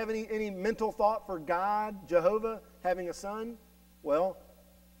 Did they have any mental thought for God, Jehovah, having a son? Well,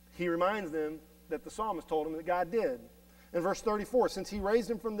 he reminds them that the psalmist told him that God did. In verse 34, since he raised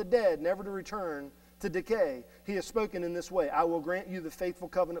him from the dead, never to return to decay, he has spoken in this way, I will grant you the faithful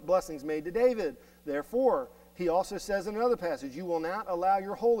covenant blessings made to David. Therefore, he also says in another passage, you will not allow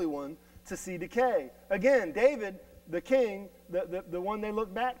your Holy One to see decay. Again, David, the king, the one they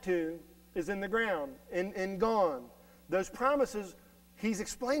look back to, is in the ground and gone. Those promises, he's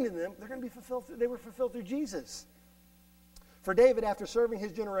explained to them, they're going to be fulfilled. They were fulfilled through Jesus. For David, after serving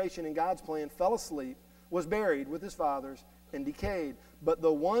his generation in God's plan, fell asleep, was buried with his fathers, and decayed. But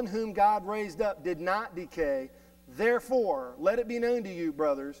the one whom God raised up did not decay. Therefore, let it be known to you,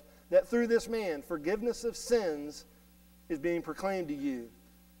 brothers, that through this man forgiveness of sins is being proclaimed to you.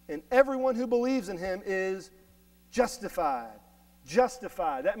 And everyone who believes in him is justified.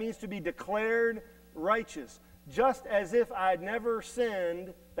 Justified. That means to be declared righteous. Just as if I'd never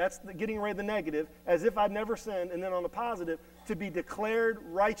sinned, that's getting rid of the negative, as if I'd never sinned, and then on the positive, to be declared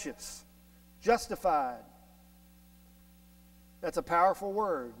righteous, justified. That's a powerful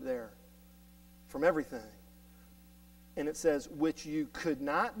word there, from everything. And it says, which you could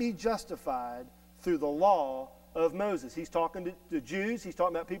not be justified through the law of Moses. He's talking to the Jews, he's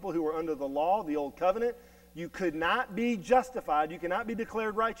talking about people who were under the law, the old covenant. You could not be justified, you cannot be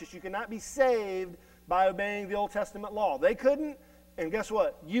declared righteous, you cannot be saved by obeying the Old Testament law. They couldn't, and guess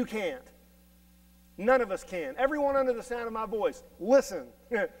what? You can't. None of us can. Everyone under the sound of my voice, listen.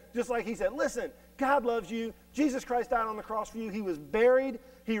 Just like he said, listen, God loves you. Jesus Christ died on the cross for you. He was buried.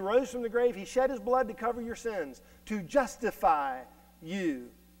 He rose from the grave. He shed his blood to cover your sins, to justify you.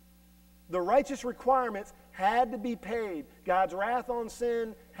 The righteous requirements had to be paid. God's wrath on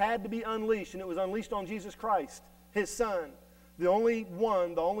sin had to be unleashed, and it was unleashed on Jesus Christ, his son, the only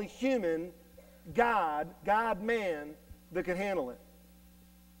one, the only human God-man that could handle it.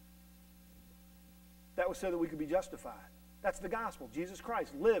 That was so that we could be justified. That's the gospel. Jesus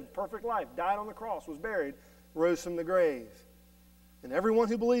Christ lived perfect life, died on the cross, was buried, rose from the grave. And everyone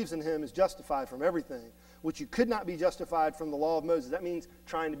who believes in him is justified from everything, which you could not be justified from the law of Moses. That means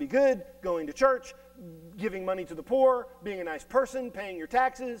trying to be good, going to church, giving money to the poor, being a nice person, paying your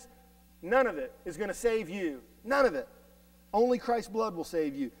taxes. None of it is going to save you. None of it. Only Christ's blood will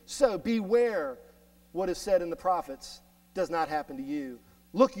save you. So beware what is said in the prophets does not happen to you.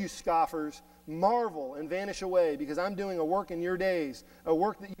 Look, you scoffers, marvel and vanish away, because I'm doing a work in your days, a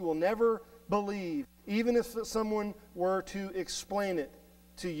work that you will never believe, even if someone were to explain it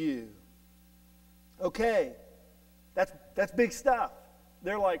to you. Okay, that's big stuff.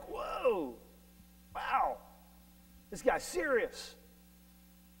 They're like, whoa, wow, this guy's serious.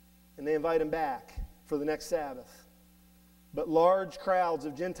 And they invite him back for the next Sabbath. But large crowds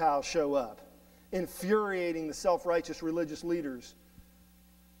of Gentiles show up, infuriating the self-righteous religious leaders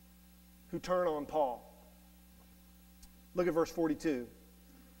who turn on Paul. Look at verse 42.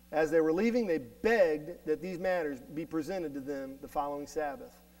 As they were leaving, they begged that these matters be presented to them the following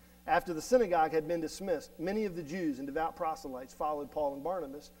Sabbath. After the synagogue had been dismissed, many of the Jews and devout proselytes followed Paul and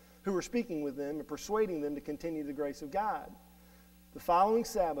Barnabas, who were speaking with them and persuading them to continue the grace of God. The following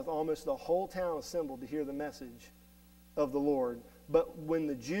Sabbath, almost the whole town assembled to hear the message of the Lord. But when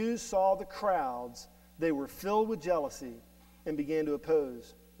the Jews saw the crowds, they were filled with jealousy and began to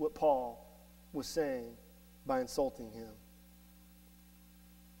oppose what Paul was saying by insulting him.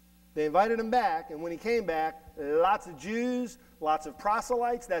 They invited him back, and when he came back, lots of Jews, lots of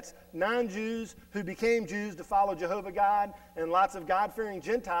proselytes, that's non-Jews who became Jews to follow Jehovah God, and lots of God-fearing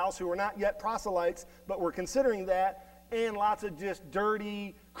Gentiles who were not yet proselytes but were considering that, and lots of just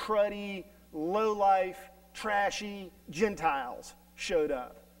dirty, cruddy, low-life, trashy Gentiles showed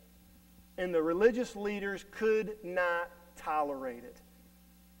up. And the religious leaders could not tolerate it.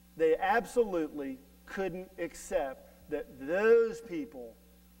 They absolutely couldn't accept that those people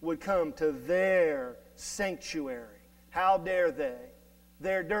would come to their sanctuary. How dare they?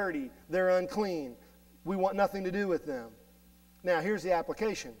 They're dirty. They're unclean. We want nothing to do with them. Now, here's the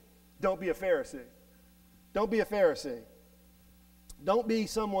application. Don't be a Pharisee. Don't be a Pharisee. Don't be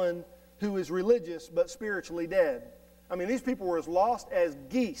someone who is religious but spiritually dead. I mean, these people were as lost as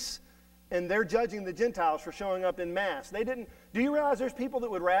geese, and they're judging the Gentiles for showing up in mass. They didn't. Do you realize there's people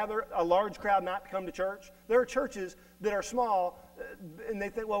that would rather a large crowd not come to church? There are churches that are small, and they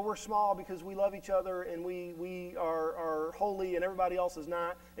think, well, we're small because we love each other and we are holy and everybody else is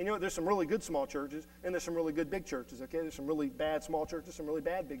not. And you know what? There's some really good small churches and there's some really good big churches, okay? There's some really bad small churches, some really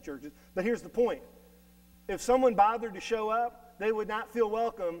bad big churches. But here's the point. If someone bothered to show up, they would not feel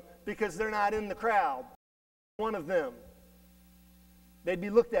welcome because they're not in the crowd. One of them. They'd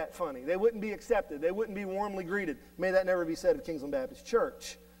be looked at funny. They wouldn't be accepted. They wouldn't be warmly greeted. May that never be said of Kingsland Baptist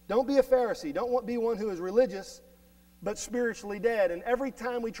Church. Don't be a Pharisee. Don't be one who is religious but spiritually dead. And every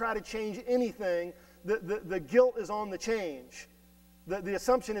time we try to change anything, the guilt is on the change. The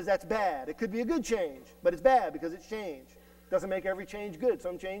assumption is that's bad. It could be a good change, but it's bad because it's change. Doesn't make every change good.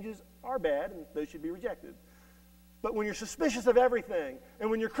 Some changes are bad, and those should be rejected. But when you're suspicious of everything, and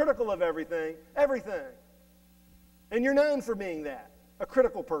when you're critical of everything, and you're known for being that, a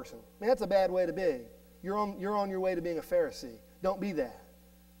critical person, man, that's a bad way to be. You're on your way to being a Pharisee. Don't be that.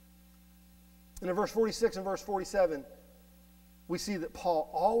 And in verse 46 and verse 47, we see that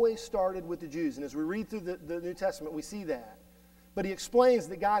Paul always started with the Jews. And as we read through the New Testament, we see that. But he explains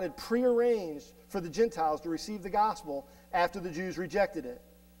that God had prearranged for the Gentiles to receive the gospel after the Jews rejected it.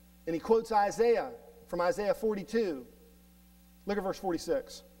 And he quotes Isaiah from Isaiah 42. Look at verse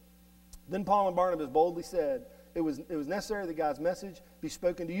 46. Then Paul and Barnabas boldly said, it was necessary that God's message be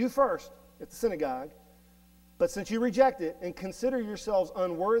spoken to you first at the synagogue. But since you reject it and consider yourselves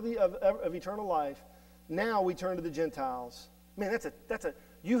unworthy of eternal life, now we turn to the Gentiles. Man,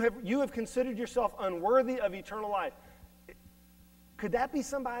 you have considered yourself unworthy of eternal life. Could that be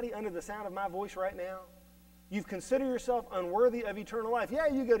somebody under the sound of my voice right now? You've considered yourself unworthy of eternal life. Yeah,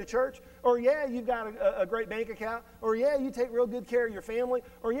 you go to church, or yeah, you've got a great bank account, or yeah, you take real good care of your family,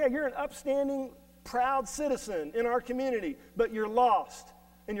 or yeah, you're an upstanding, proud citizen in our community, but you're lost.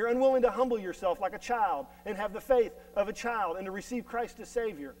 And you're unwilling to humble yourself like a child and have the faith of a child and to receive Christ as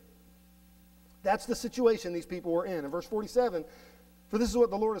Savior. That's the situation these people were in. In verse 47, for this is what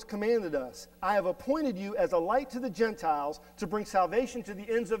the Lord has commanded us. I have appointed you as a light to the Gentiles to bring salvation to the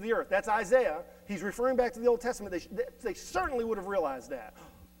ends of the earth. That's Isaiah. He's referring back to the Old Testament. They certainly would have realized that.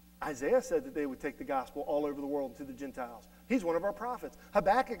 Isaiah said that they would take the gospel all over the world to the Gentiles. He's one of our prophets.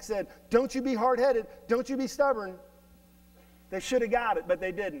 Habakkuk said, don't you be hard-headed. Don't you be stubborn. They should have got it, but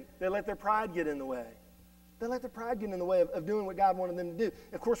they didn't. They let their pride get in the way. They let their pride get in the way of doing what God wanted them to do.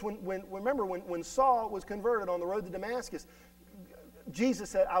 Of course, remember when Saul was converted on the road to Damascus, Jesus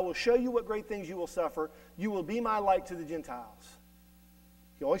said, I will show you what great things you will suffer. You will be my light to the Gentiles.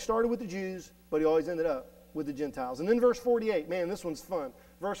 He always started with the Jews, but he always ended up with the Gentiles. And then verse 48, man, this one's fun.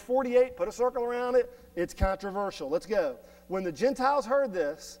 Verse 48, put a circle around it. It's controversial. Let's go. When the Gentiles heard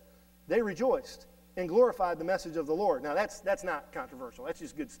this, they rejoiced and glorified the message of the Lord. Now, that's not controversial. That's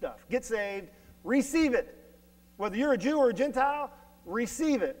just good stuff. Get saved. Receive it. Whether you're a Jew or a Gentile,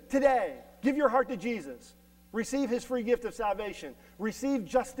 receive it today. Give your heart to Jesus. Receive his free gift of salvation. Receive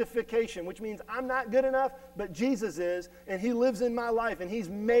justification, which means I'm not good enough, but Jesus is, and he lives in my life, and he's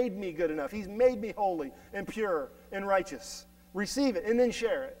made me good enough. He's made me holy and pure and righteous. Receive it, and then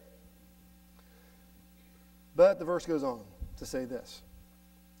share it. But the verse goes on to say this.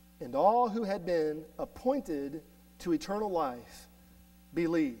 And all who had been appointed to eternal life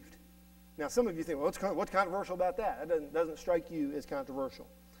believed. Now, some of you think, well, what's controversial about that? That doesn't strike you as controversial.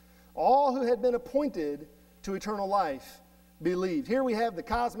 All who had been appointed to eternal life believed. Here we have the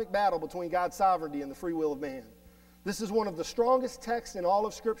cosmic battle between God's sovereignty and the free will of man. This is one of the strongest texts in all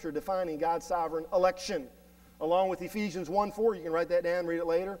of Scripture defining God's sovereign election. Along with Ephesians 1:4, you can write that down, read it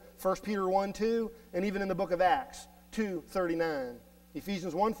later. 1 Peter 1:2, and even in the book of Acts 2:39.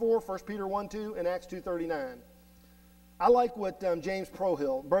 Ephesians 1:4, 1 Peter 1:2, and Acts 2:39. I like what James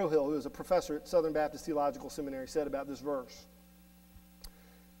Brohill, who is a professor at Southern Baptist Theological Seminary, said about this verse.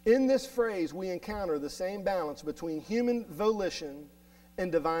 In this phrase, we encounter the same balance between human volition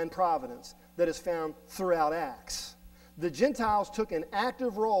and divine providence that is found throughout Acts. The Gentiles took an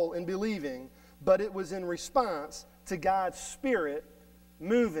active role in believing, but it was in response to God's Spirit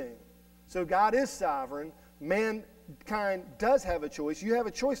moving. So God is sovereign. Mankind does have a choice. You have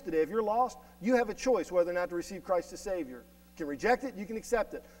a choice today. If you're lost, you have a choice whether or not to receive Christ as Savior. You can reject it, you can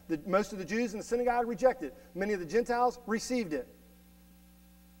accept it. Most of the Jews in the synagogue rejected it. Many of the Gentiles received it.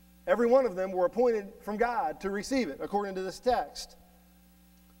 Every one of them were appointed from God to receive it, according to this text.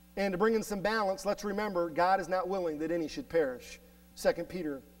 And to bring in some balance, let's remember, God is not willing that any should perish. 2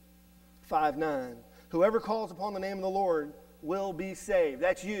 Peter 5:9. Whoever calls upon the name of the Lord will be saved.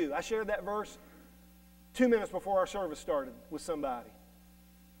 That's you. I shared that verse 2 minutes before our service started with somebody.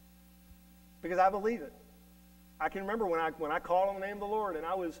 Because I believe it. I can remember when I called on the name of the Lord and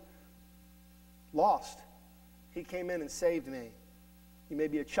I was lost. He came in and saved me. You may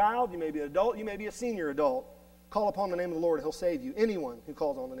be a child, you may be an adult, you may be a senior adult. Call upon the name of the Lord, He'll save you. Anyone who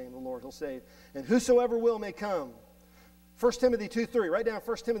calls on the name of the Lord, He'll save. And whosoever will may come. 1 Timothy 2:3. Write down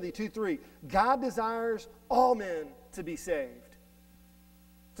 1 Timothy 2:3. God desires all men to be saved.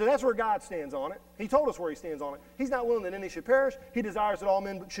 So that's where God stands on it. He told us where He stands on it. He's not willing that any should perish. He desires that all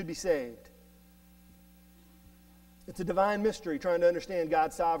men should be saved. It's a divine mystery trying to understand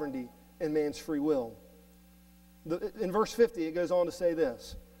God's sovereignty and man's free will. In verse 50, it goes on to say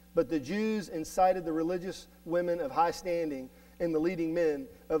this. But the Jews incited the religious women of high standing and the leading men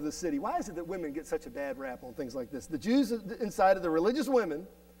of the city. Why is it that women get such a bad rap on things like this? The Jews incited the religious women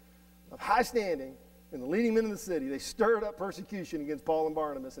of high standing and the leading men of the city. They stirred up persecution against Paul and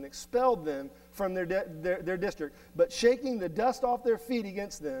Barnabas and expelled them from their district. But shaking the dust off their feet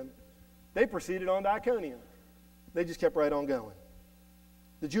against them, they proceeded on to Iconium. They just kept right on going.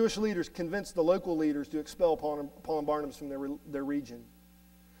 The Jewish leaders convinced the local leaders to expel Paul and Barnabas from their region.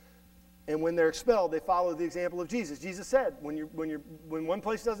 And when they're expelled, they follow the example of Jesus. Jesus said, when one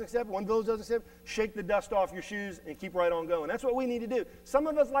place doesn't accept, one village doesn't accept, shake the dust off your shoes and keep right on going. That's what we need to do. Some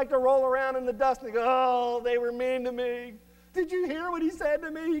of us like to roll around in the dust and go, oh, they were mean to me. Did you hear what he said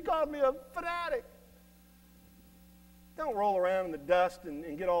to me? He called me a fanatic. Don't roll around in the dust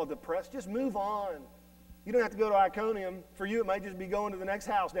and get all depressed. Just move on. You don't have to go to Iconium. For you, it might just be going to the next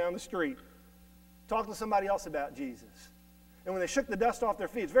house down the street. Talk to somebody else about Jesus. And when they shook the dust off their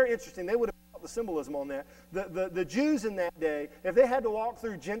feet, it's very interesting. They would have felt the symbolism on that. The Jews in that day, if they had to walk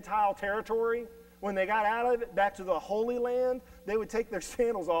through Gentile territory, when they got out of it back to the Holy Land, they would take their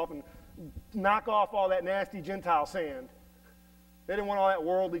sandals off and knock off all that nasty Gentile sand. They didn't want all that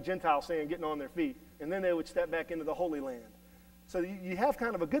worldly Gentile sand getting on their feet. And then they would step back into the Holy Land. So you have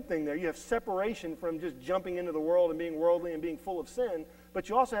kind of a good thing there. You have separation from just jumping into the world and being worldly and being full of sin. But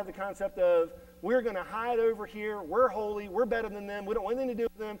you also have the concept of, we're going to hide over here. We're holy. We're better than them. We don't want anything to do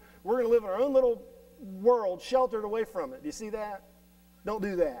with them. We're going to live in our own little world, sheltered away from it. Do you see that? Don't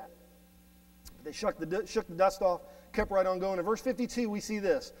do that. They shook the dust off, kept right on going. In verse 52, we see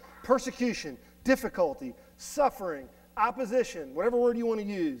this. Persecution, difficulty, suffering, opposition, whatever word you want to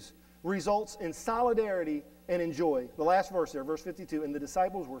use, results in solidarity and in joy. The last verse there, verse 52, and the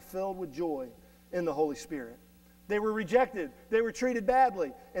disciples were filled with joy in the Holy Spirit. They were rejected, they were treated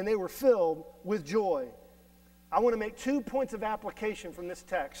badly, and they were filled with joy. I want to make 2 points of application from this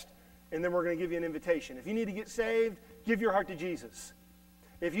text, and then we're going to give you an invitation. If you need to get saved, give your heart to Jesus.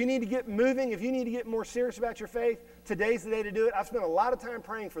 If you need to get moving, if you need to get more serious about your faith, today's the day to do it. I've spent a lot of time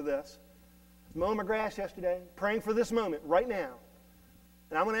praying for this. I was mowing my grass yesterday, praying for this moment right now.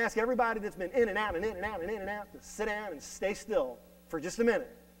 And I'm going to ask everybody that's been in and out and in and out and in and out to sit down and stay still for just a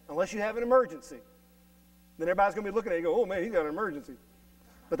minute, unless you have an emergency. Then everybody's going to be looking at you and go, oh, man, he's got an emergency.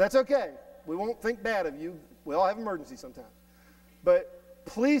 But that's okay. We won't think bad of you. We all have emergencies sometimes. But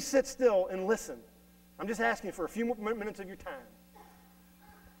please sit still and listen. I'm just asking for a few more minutes of your time.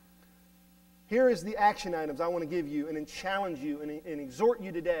 Here is the action items I want to give you and then challenge you and exhort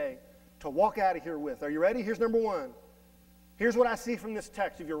you today to walk out of here with. Are you ready? Here's number 1. Here's what I see from this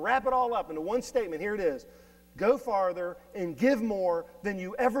text. If you wrap it all up into one statement, here it is. Go farther and give more than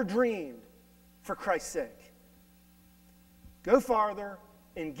you ever dreamed for Christ's sake. Go farther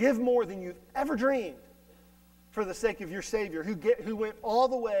and give more than you've ever dreamed for the sake of your Savior who went all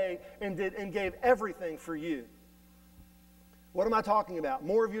the way and gave everything for you. What am I talking about?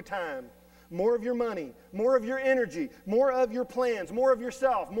 More of your time, more of your money, more of your energy, more of your plans, more of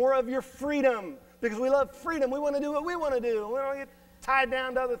yourself, more of your freedom. Because we love freedom. We want to do what we want to do. We don't get tied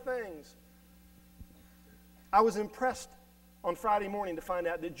down to other things. I was impressed on Friday morning to find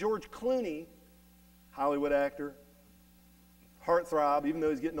out that George Clooney, Hollywood actor, heartthrob, even though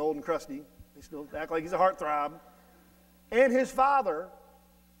he's getting old and crusty, he still acts like he's a heartthrob, and his father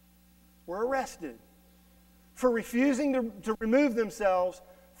were arrested for refusing to remove themselves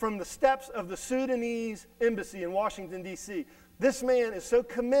from the steps of the Sudanese embassy in Washington, D.C. This man is so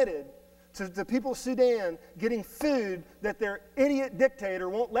committed to the people of Sudan getting food that their idiot dictator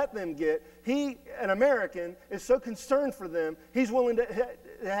won't let them get. He, an American, is so concerned for them, he's willing to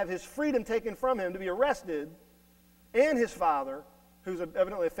have his freedom taken from him, to be arrested, and his father, who's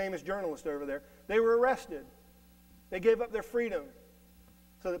evidently a famous journalist over there. They were arrested. They gave up their freedom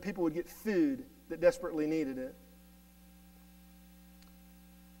so that people would get food that desperately needed it.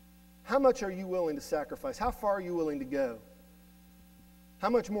 How much are you willing to sacrifice? How far are you willing to go? How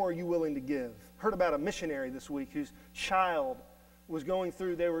much more are you willing to give? Heard about a missionary this week whose child was going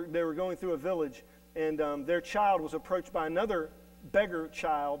through, they were going through a village, and their child was approached by another beggar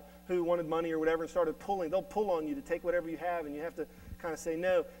child who wanted money or whatever and started pulling. They'll pull on you to take whatever you have, and you have to kind of say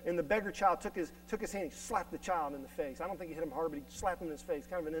no. And the beggar child took his hand, he slapped the child in the face. I don't think he hit him hard, but he slapped him in his face,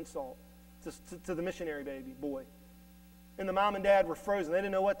 kind of an insult to the missionary baby boy. And the mom and dad were frozen. They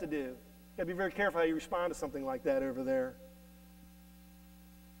didn't know what to do. You got to be very careful how you respond to something like that over there.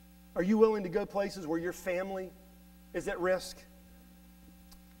 Are you willing to go places where your family is at risk?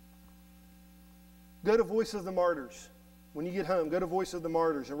 Go to Voice of the Martyrs. When you get home, go to Voice of the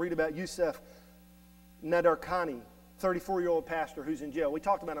Martyrs and read about Yusuf Nadarkhani, 34-year-old pastor who's in jail. We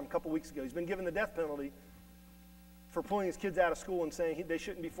talked about him a couple weeks ago. He's been given the death penalty for pulling his kids out of school and saying they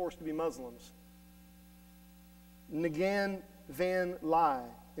shouldn't be forced to be Muslims. Nguyen Van Lai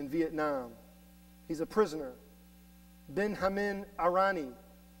in Vietnam. He's a prisoner. Ben Hamin Irani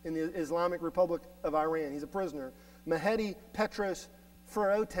in the Islamic Republic of Iran. He's a prisoner. Mehdi Petros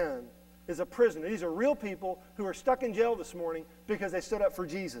Ferotan is a prisoner. These are real people who are stuck in jail this morning because they stood up for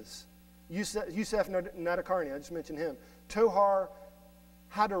Jesus. Yusuf Nadarkhani, I just mentioned him. Tohar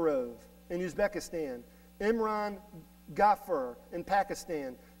Hadarov in Uzbekistan. Imran Ghaffar in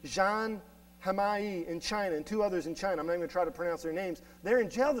Pakistan. Jean Hamai in China, and two others in China. I'm not even going to try to pronounce their names. They're in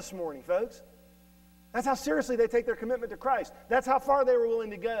jail this morning, folks. That's how seriously they take their commitment to Christ. That's how far they were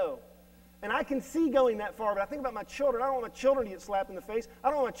willing to go. And I can see going that far, but I think about my children. I don't want my children to get slapped in the face. I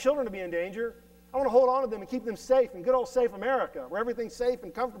don't want my children to be in danger. I want to hold on to them and keep them safe in good old safe America, where everything's safe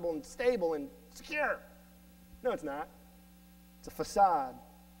and comfortable and stable and secure. No, it's not. It's a facade.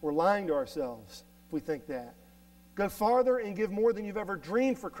 We're lying to ourselves if we think that. Go farther and give more than you've ever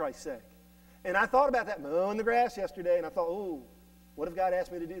dreamed for Christ's sake. And I thought about that mowing the grass yesterday, and I thought, oh, what if God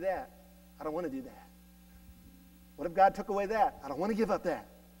asked me to do that? I don't want to do that. What if God took away that? I don't want to give up that.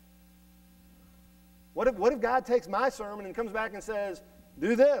 What if God takes my sermon and comes back and says,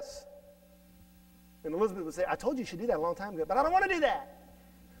 do this? And Elizabeth would say, I told you should do that a long time ago, but I don't want to do that.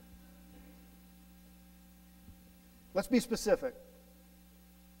 Let's be specific.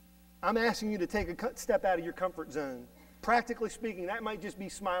 I'm asking you to take a step out of your comfort zone. Practically speaking, that might just be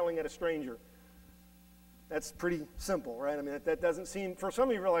smiling at a stranger. That's pretty simple, right? I mean, that doesn't seem, for some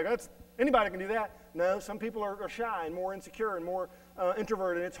of you, you're like, anybody can do that. No, some people are shy and more insecure and more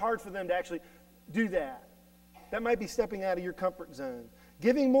introverted, and it's hard for them to actually do that. That might be stepping out of your comfort zone.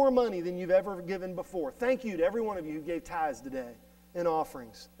 Giving more money than you've ever given before. Thank you to every one of you who gave tithes today in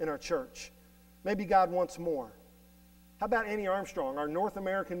offerings in our church. Maybe God wants more. How about Annie Armstrong, our North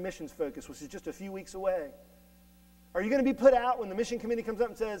American missions focus, which is just a few weeks away? Are you going to be put out when the mission committee comes up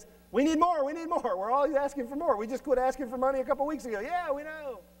and says, we need more, we need more? We're always asking for more. We just quit asking for money a couple weeks ago. Yeah, we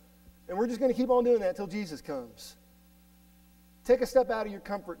know. And we're just going to keep on doing that until Jesus comes. Take a step out of your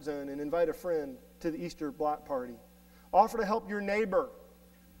comfort zone and invite a friend to the Easter block party. Offer to help your neighbor.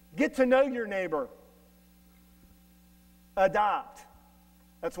 Get to know your neighbor. Adopt.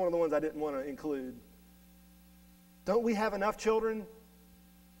 That's one of the ones I didn't want to include. Don't we have enough children?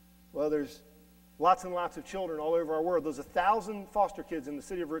 Well, there's lots and lots of children all over our world. There's 1,000 foster kids in the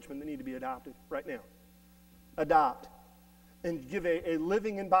city of Richmond that need to be adopted right now. Adopt. And give a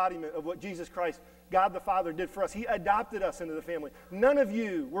living embodiment of what Jesus Christ, God the Father, did for us. He adopted us into the family. None of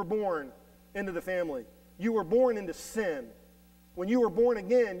you were born into the family. You were born into sin. When you were born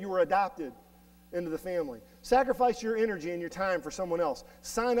again, you were adopted into the family. Sacrifice your energy and your time for someone else.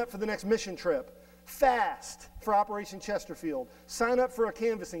 Sign up for the next mission trip. Fast for Operation Chesterfield. Sign up for a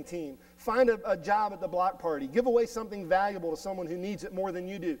canvassing team. Find a job at the block party. Give away something valuable to someone who needs it more than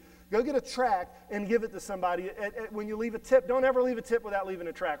you do. Go get a tract and give it to somebody. When you leave a tip, don't ever leave a tip without leaving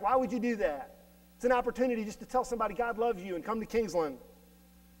a tract. Why would you do that? It's an opportunity just to tell somebody God loves you and come to Kingsland.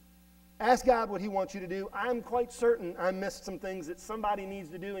 Ask God what he wants you to do. I'm quite certain I missed some things that somebody needs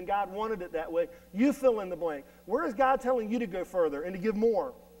to do, and God wanted it that way. You fill in the blank. Where is God telling you to go further and to give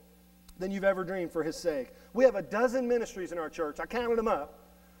more than you've ever dreamed for his sake? We have 12 ministries in our church. I counted them up.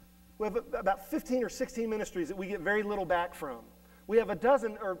 We have about 15 or 16 ministries that we get very little back from. We have a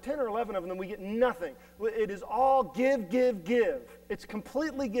dozen or 10 or 11 of them, and we get nothing. It is all give, give, give. It's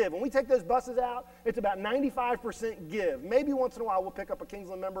completely give. When we take those buses out, it's about 95% give. Maybe once in a while we'll pick up a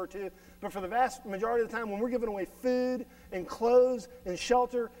Kingsland member or two, but for the vast majority of the time, when we're giving away food and clothes and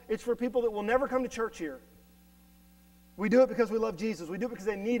shelter, it's for people that will never come to church here. We do it because we love Jesus. We do it because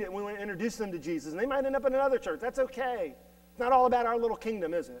they need it, and we want to introduce them to Jesus. And they might end up in another church. That's okay. It's not all about our little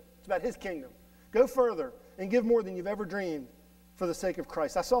kingdom, is it? It's about his kingdom. Go further and give more than you've ever dreamed for the sake of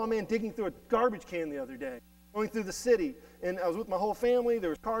Christ. I saw a man digging through a garbage can the other day, going through the city, and I was with my whole family. There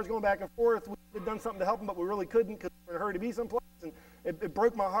was cars going back and forth. We had done something to help him, but we really couldn't because we were in a hurry to be someplace, and it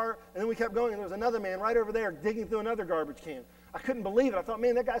broke my heart. And then we kept going, and there was another man right over there digging through another garbage can. I couldn't believe it. I thought,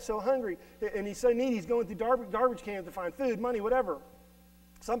 man, that guy's so hungry, and he's so needy. He's going through garbage cans to find food, money, whatever,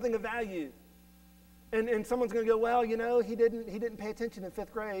 something of value. And someone's going to go, well, you know, he didn't pay attention in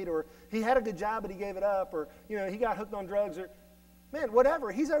 5th grade, or he had a good job but he gave it up, or, you know, he got hooked on drugs, or, man,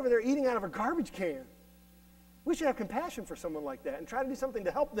 whatever. He's over there eating out of a garbage can. We should have compassion for someone like that and try to do something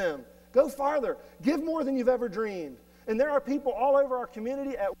to help them. Go farther. Give more than you've ever dreamed. And there are people all over our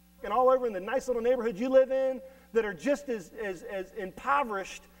community at work and all over in the nice little neighborhood you live in that are just as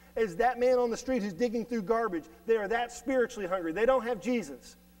impoverished as that man on the street who's digging through garbage. They are that spiritually hungry. They don't have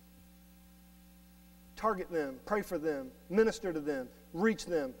Jesus. Target them, pray for them, minister to them, reach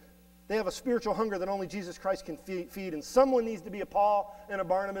them. They have a spiritual hunger that only Jesus Christ can feed. And someone needs to be a Paul and a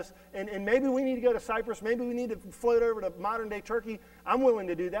Barnabas. And maybe we need to go to Cyprus. Maybe we need to float over to modern-day Turkey. I'm willing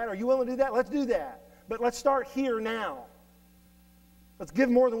to do that. Are you willing to do that? Let's do that. But let's start here now. Let's give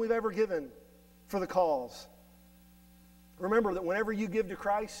more than we've ever given for the cause. Remember that whenever you give to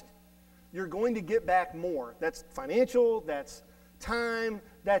Christ, you're going to get back more. That's financial, that's time,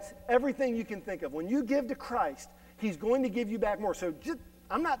 that's everything you can think of. When you give to Christ, he's going to give you back more. So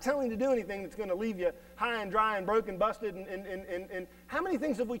I'm not telling you to do anything that's going to leave you high and dry and broken, busted. And how many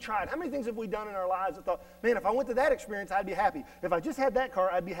things have we tried? How many things have we done in our lives that thought, man, if I went to that experience, I'd be happy. If I just had that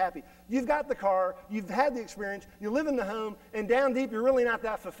car, I'd be happy. You've got the car, you've had the experience, you live in the home, and down deep, you're really not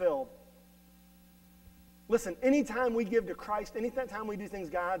that fulfilled. Listen, anytime we give to Christ, anytime we do things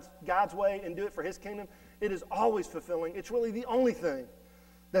God's way and do it for his kingdom, it is always fulfilling. It's really the only thing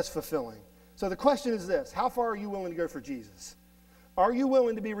that's fulfilling. So the question is this: how far are you willing to go for Jesus? Are you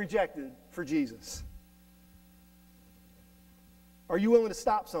willing to be rejected for Jesus? Are you willing to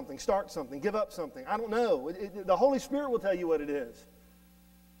stop something, start something, give up something? I don't know. The Holy Spirit will tell you what it is.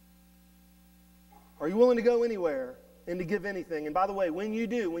 Are you willing to go anywhere and to give anything? And by the way, when you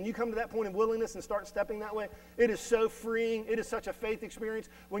do, when you come to that point of willingness and start stepping that way, it is so freeing. It is such a faith experience.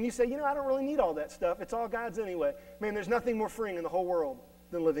 When you say, you know, I don't really need all that stuff. It's all God's anyway. Man, there's nothing more freeing in the whole world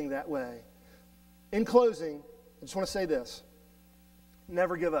than living that way. In closing, I just want to say this.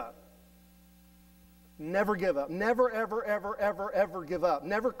 Never give up. Never give up. Never, ever, ever, ever, ever give up.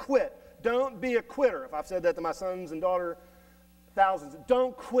 Never quit. Don't be a quitter. If I've said that to my sons and daughter thousands,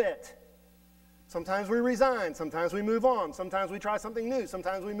 don't quit. Sometimes we resign. Sometimes we move on. Sometimes we try something new.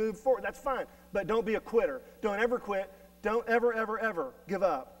 Sometimes we move forward. That's fine. But don't be a quitter. Don't ever quit. Don't ever, ever, ever give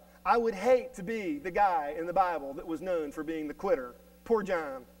up. I would hate to be the guy in the Bible that was known for being the quitter. Poor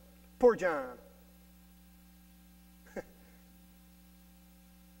John. Poor John.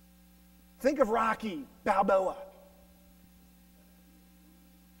 Think of Rocky Balboa.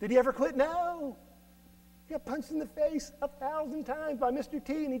 Did he ever quit? No. He got punched in the face 1,000 times by Mr.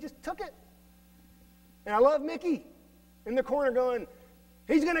 T, and he just took it. And I love Mickey in the corner going,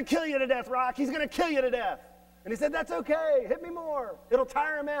 he's going to kill you to death, Rock. He's going to kill you to death. And he said, that's okay. Hit me more. It'll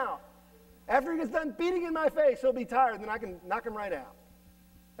tire him out. After he gets done beating in my face, he'll be tired, and then I can knock him right out.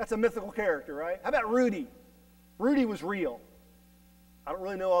 That's a mythical character, right? How about Rudy? Rudy was real. I don't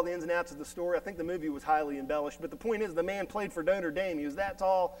really know all the ins and outs of the story. I think the movie was highly embellished. But the point is, the man played for Notre Dame. He was that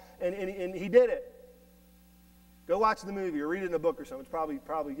tall, and he did it. Go watch the movie or read it in a book or something. It's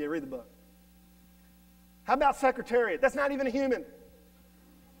probably yeah, read the book. How about Secretariat? That's not even a human.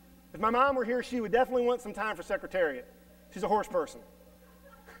 If my mom were here, she would definitely want some time for Secretariat. She's a horse person.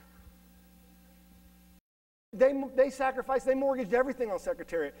 They sacrificed, they mortgaged everything on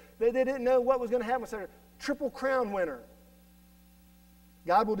Secretariat. They didn't know what was going to happen with Secretariat. Triple Crown winner.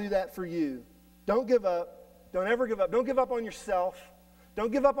 God will do that for you. Don't give up. Don't ever give up. Don't give up on yourself.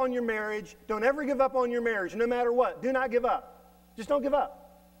 Don't give up on your marriage. Don't ever give up on your marriage, no matter what. Do not give up. Just don't give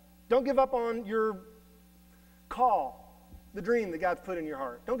up. Don't give up on your call, the dream that God's put in your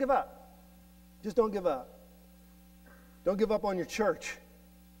heart. Don't give up. Just don't give up. Don't give up on your church.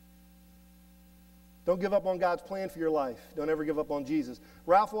 Don't give up on God's plan for your life. Don't ever give up on Jesus.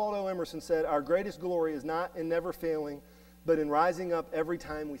 Ralph Waldo Emerson said, our greatest glory is not in never failing, but in rising up every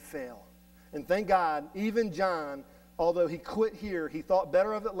time we fail. And thank God, even John, although he quit here, he thought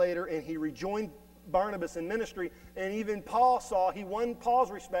better of it later, and he rejoined Barnabas in ministry. And even Paul saw, he won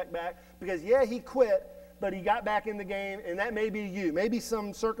Paul's respect back because, yeah, he quit, but he got back in the game, and that may be you. Maybe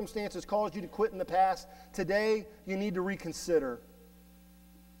some circumstances caused you to quit in the past. Today, you need to reconsider.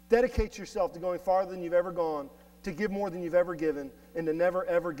 Dedicate yourself to going farther than you've ever gone, to give more than you've ever given, and to never,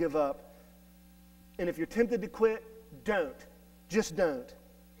 ever give up. And if you're tempted to quit, don't. Just don't.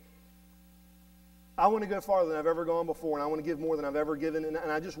 I want to go farther than I've ever gone before, and I want to give more than I've ever given. And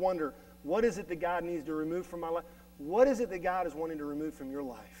I just wonder, what is it that God needs to remove from my life? What is it that God is wanting to remove from your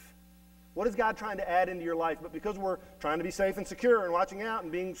life? What is God trying to add into your life? But because we're trying to be safe and secure and watching out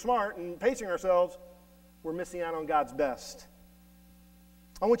and being smart and pacing ourselves, we're missing out on God's best.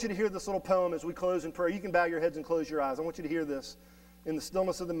 I want you to hear this little poem as we close in prayer. You can bow your heads and close your eyes. I want you to hear this in the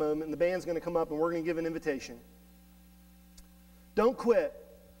stillness of the moment. And the band's going to come up and we're going to give an invitation. Don't quit.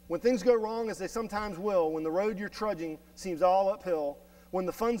 When things go wrong, as they sometimes will, when the road you're trudging seems all uphill, when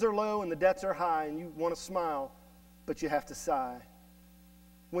the funds are low and the debts are high and you want to smile, but you have to sigh.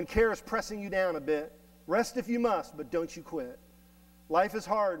 When care is pressing you down a bit, rest if you must, but don't you quit. Life is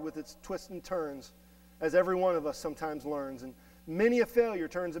hard with its twists and turns, as every one of us sometimes learns, and many a failure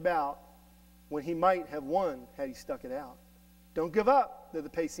turns about when he might have won had he stuck it out. Don't give up, though the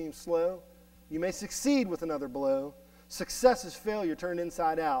pace seems slow. You may succeed with another blow. Success is failure turned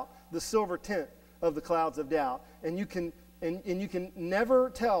inside out, the silver tint of the clouds of doubt. And you can never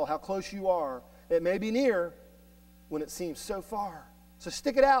tell how close you are. It may be near when it seems so far. So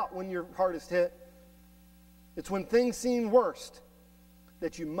stick it out when your heart is hit. It's when things seem worst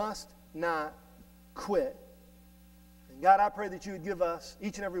that you must not quit. And God, I pray that you would give us,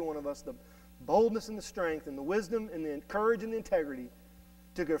 each and every one of us, the boldness and the strength and the wisdom and the courage and the integrity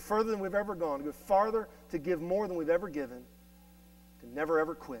to go further than we've ever gone, to go farther, to give more than we've ever given, to never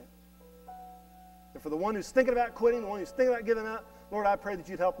ever quit. And for the one who's thinking about quitting, the one who's thinking about giving up, Lord, I pray that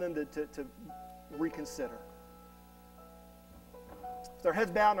you'd help them to reconsider. With our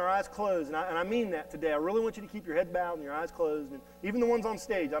heads bowed and our eyes closed, and I mean that today. I really want you to keep your head bowed and your eyes closed, and even the ones on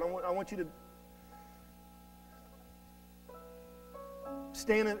stage. I want you to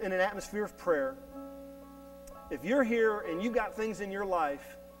stay in an atmosphere of prayer. If you're here and you've got things in your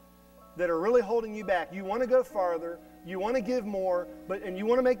life that are really holding you back, you want to go farther, you want to give more, and you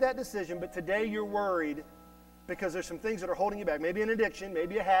want to make that decision, but today you're worried because there's some things that are holding you back. Maybe an addiction,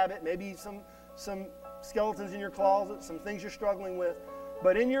 maybe a habit, maybe some skeletons in your closet, some things you're struggling with.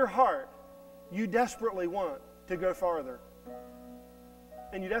 But in your heart, you desperately want to go farther.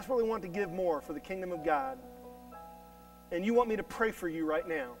 And you desperately want to give more for the kingdom of God. And you want me to pray for you right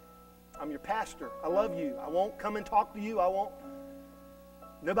now. I'm your pastor. I love you. I won't come and talk to you.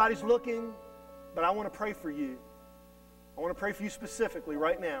 Nobody's looking, but I want to pray for you. I want to pray for you specifically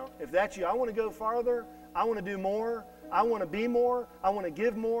right now. If that's you, I want to go farther. I want to do more. I want to be more. I want to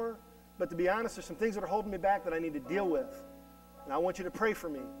give more. But to be honest, there's some things that are holding me back that I need to deal with. And I want you to pray for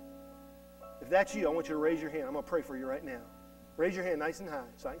me. If that's you, I want you to raise your hand. I'm going to pray for you right now. Raise your hand nice and high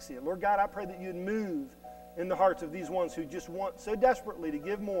so I can see it. Lord God, I pray that you'd move in the hearts of these ones who just want so desperately to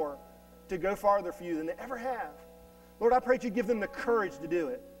give more, to go farther for you than they ever have. Lord, I pray that you give them the courage to do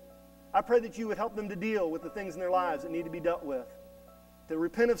it. I pray that you would help them to deal with the things in their lives that need to be dealt with, to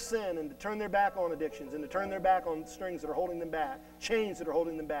repent of sin and to turn their back on addictions and to turn their back on strings that are holding them back, chains that are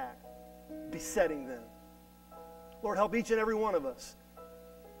holding them back, besetting them. Lord, help each and every one of us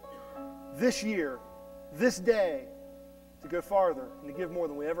this year, this day, to go farther and to give more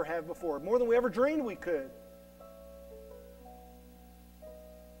than we ever have before, more than we ever dreamed we could.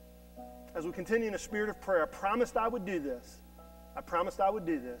 As we continue in a spirit of prayer, I promised I would do this. I promised I would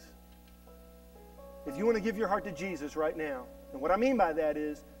do this. If you want to give your heart to Jesus right now, and what I mean by that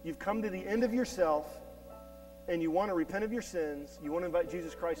is you've come to the end of yourself and you want to repent of your sins, you want to invite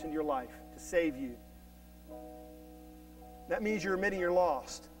Jesus Christ into your life to save you. That means you're admitting you're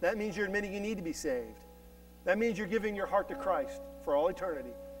lost. That means you're admitting you need to be saved. That means you're giving your heart to Christ for all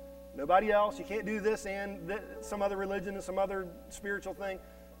eternity. Nobody else. You can't do this and some other religion and some other spiritual thing.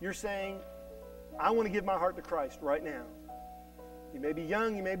 You're saying, I want to give my heart to Christ right now. You may be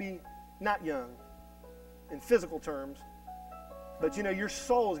young, you may be not young in physical terms, but you know your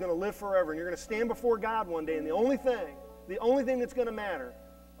soul is going to live forever and you're going to stand before God one day, and the only thing that's going to matter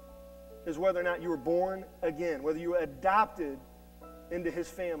is whether or not you were born again, whether you were adopted into his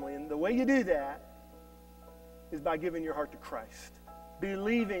family. And the way you do that is by giving your heart to Christ,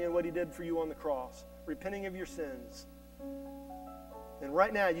 believing in what he did for you on the cross, repenting of your sins. And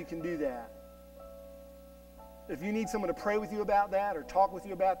right now you can do that. If you need someone to pray with you about that or talk with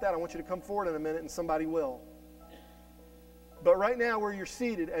you about that, I want you to come forward in a minute and somebody will. But right now where you're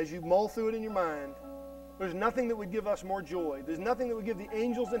seated, as you mull through it in your mind, There's nothing that would give us more joy. There's nothing that would give the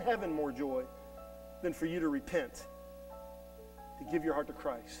angels in heaven more joy than for you to repent, to give your heart to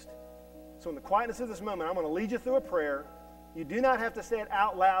Christ. So in the quietness of this moment, I'm going to lead you through a prayer. You do not have to say it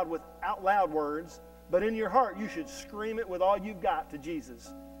out loud with out loud words, but in your heart, you should scream it with all you've got to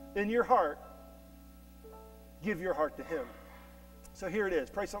Jesus. In your heart, give your heart to Him. So here it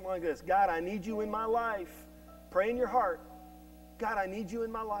is. Pray something like this. God, I need you in my life. Pray in your heart. God, I need you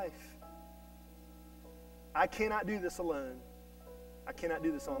in my life. I cannot do this alone. I cannot do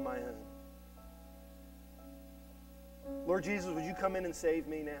this on my own. Lord Jesus, would you come in and save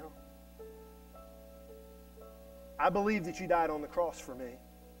me now? I believe that you died on the cross for me.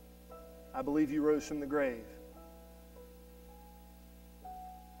 I believe you rose from the grave.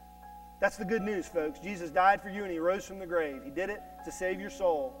 That's the good news, folks. Jesus died for you and He rose from the grave. He did it to save your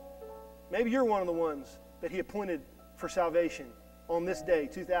soul. Maybe you're one of the ones that He appointed for salvation on this day,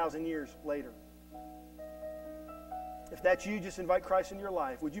 2,000 years later. If that's you, just invite Christ into your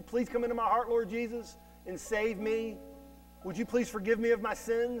life. Would you please come into my heart, Lord Jesus, and save me? Would you please forgive me of my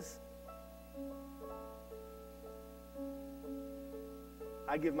sins?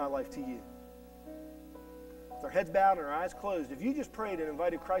 I give my life to you. With our heads bowed and our eyes closed, if you just prayed and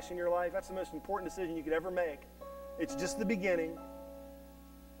invited Christ in your life, that's the most important decision you could ever make. It's just the beginning.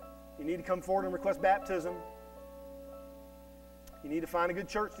 You need to come forward and request baptism. You need to find a good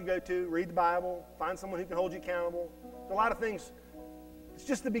church to go to, read the Bible, find someone who can hold you accountable. There's a lot of things. It's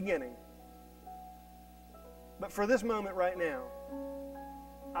just the beginning. But for this moment right now,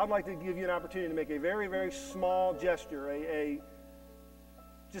 I would like to give you an opportunity to make a very, very small gesture,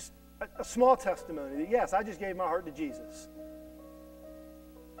 just a small testimony that, yes, I just gave my heart to Jesus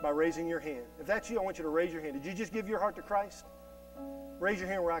by raising your hand. If that's you, I want you to raise your hand. Did you just give your heart to Christ? Raise your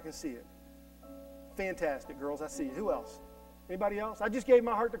hand where I can see it. Fantastic, girls. I see you. Who else? Anybody else? I just gave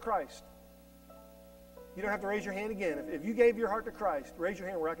my heart to Christ. You don't have to raise your hand again. If you gave your heart to Christ, raise your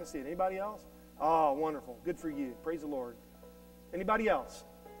hand where I can see it. Anybody else? Oh, wonderful. Good for you. Praise the Lord. Anybody else?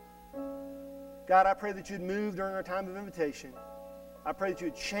 God, I pray that you'd move during our time of invitation. I pray that you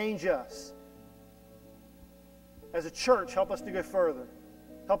would change us. As a church, help us to go further.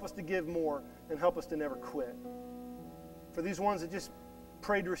 Help us to give more, and help us to never quit. For these ones that just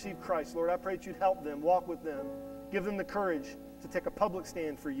prayed to receive Christ, Lord, I pray that you'd help them, walk with them, give them the courage to take a public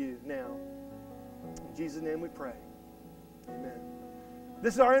stand for you now. In Jesus' name we pray. Amen.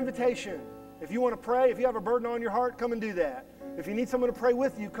 This is our invitation. If you want to pray, if you have a burden on your heart, come and do that. If you need someone to pray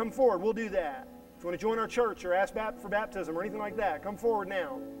with you, come forward. We'll do that. If you want to join our church or ask for baptism or anything like that, come forward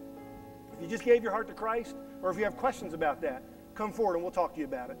now. If you just gave your heart to Christ, or if you have questions about that, come forward and we'll talk to you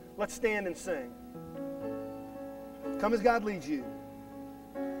about it. Let's stand and sing. Come as God leads you.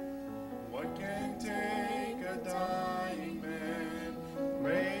 What can take a dying man,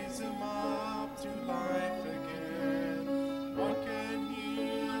 raise him up to life again? What can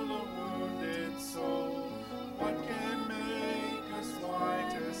heal a wounded soul? What can make us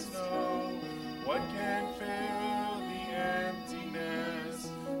white as snow? What can fill the emptiness?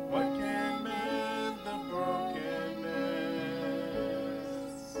 What can mend the brokenness?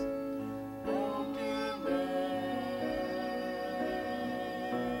 Brokenness.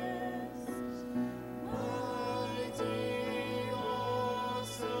 Mighty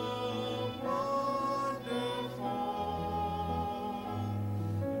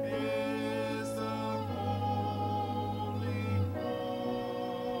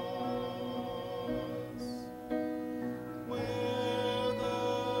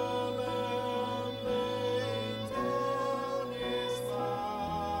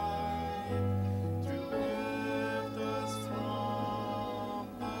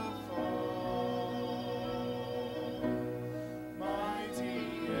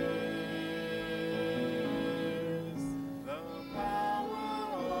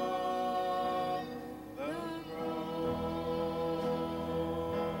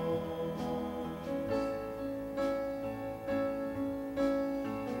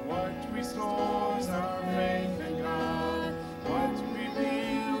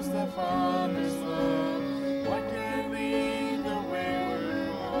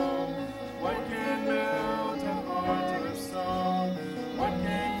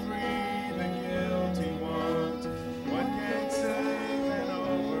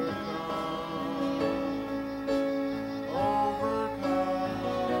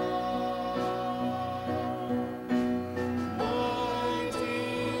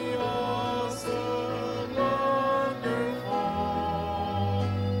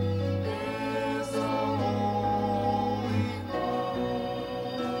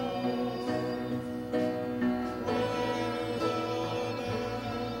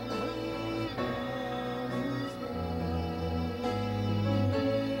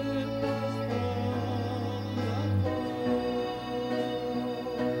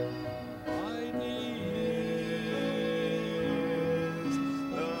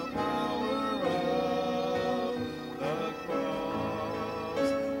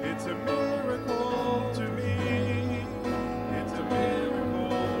It's a miracle to me. It's a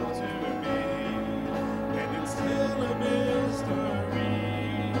miracle to me. And it's still a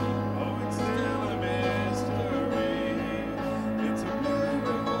mystery. Oh, it's still a mystery. It's a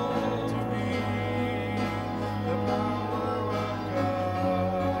miracle to me. The power of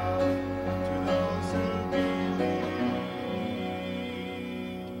God to those who believe.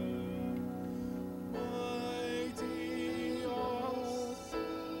 Mighty,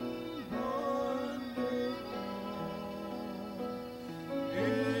 awesome, wonderful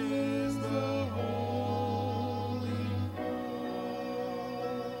is the Holy Cross,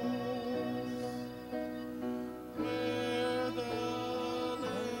 where the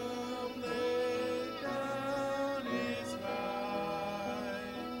Lamb laid down his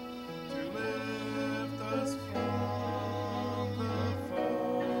life to lift us from the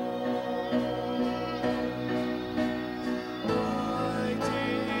fall. Mighty,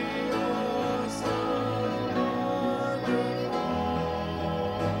 awesome, wonderful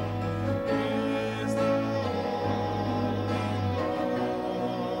is the Holy Cross,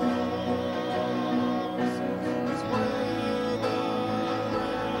 is where the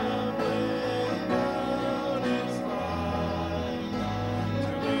Lamb laid down his life to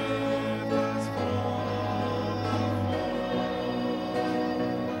lift us from the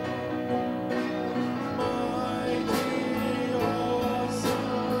mighty,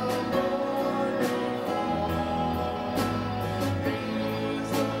 awesome, wonderful is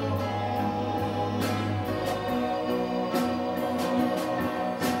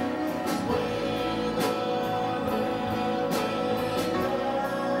the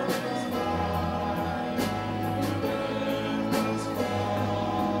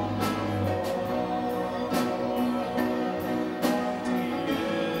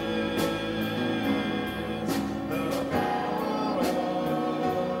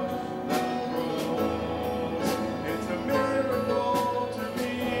It's a miracle to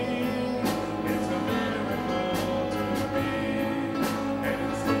me. It's a miracle to me. And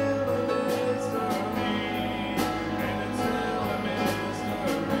it's still a mystery. And it's still a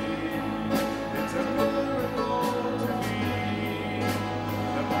mystery. It's a miracle to me.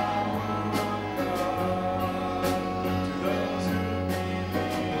 The power of God to those who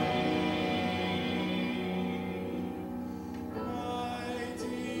believe.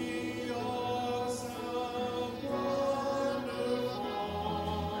 Mighty, awesome, wonderful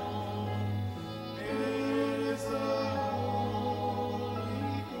is the Holy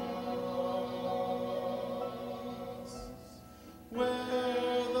Cross,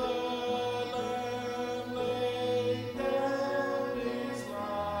 where the Lamb laid down his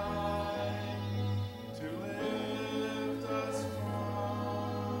life to lift us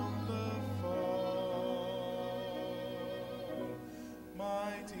from the fall.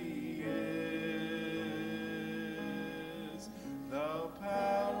 Mighty is the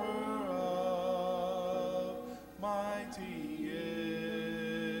power of, mighty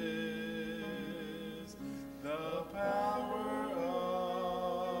is the power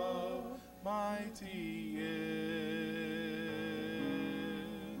of, mighty is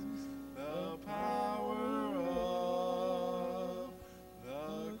the power of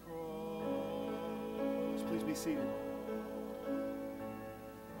the cross. Please be seated.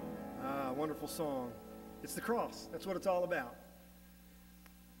 Wonderful song. It's the cross. That's what it's all about.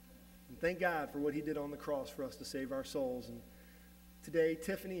 And thank God for what he did on the cross for us to save our souls. And today,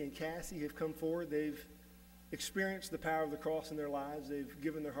 Tiffany and Cassie have come forward. They've experienced the power of the cross in their lives. They've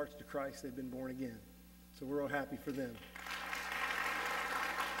given their hearts to Christ. They've been born again. So we're all happy for them.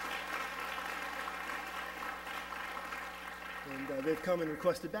 And they've come and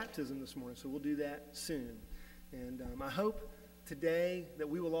requested baptism this morning, so we'll do that soon. And I hope today that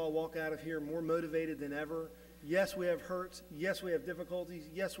we will all walk out of here more motivated than ever. Yes, we have hurts. Yes, we have difficulties.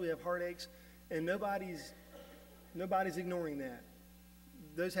 Yes, we have heartaches. And nobody's ignoring that.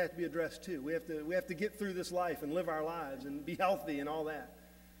 Those have to be addressed too. We have to get through this life and live our lives and be healthy and all that.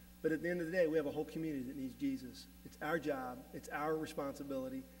 But at the end of the day, we have a whole community that needs Jesus. It's our job. It's our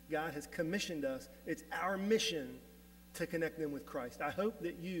responsibility. God has commissioned us. It's our mission to connect them with Christ. I hope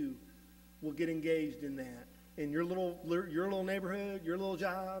that you will get engaged in that. In your little neighborhood, your little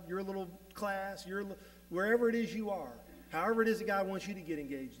job, your little class, wherever it is you are, however it is that God wants you to get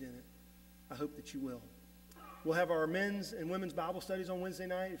engaged in it, I hope that you will. We'll have our men's and women's Bible studies on Wednesday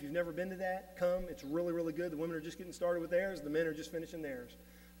night. If you've never been to that, come. It's really, really good. The women are just getting started with theirs. The men are just finishing theirs.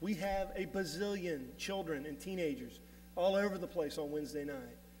 We have a bazillion children and teenagers all over the place on Wednesday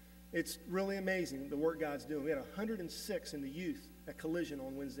night. It's really amazing the work God's doing. We had 106 in the youth at Collision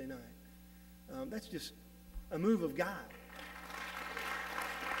on Wednesday night. That's just a move of God.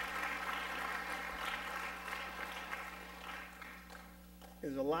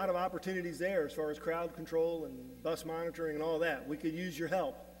 There's a lot of opportunities there as far as crowd control and bus monitoring and all that. We could use your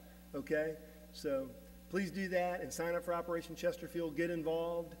help, okay? So please do that and sign up for Operation Chesterfield. Get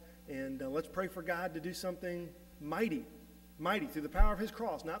involved, and let's pray for God to do something mighty through the power of his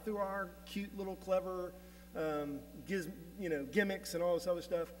cross, not through our cute little clever gimmicks and all this other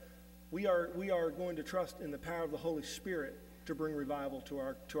stuff. We are going to trust in the power of the Holy Spirit to bring revival to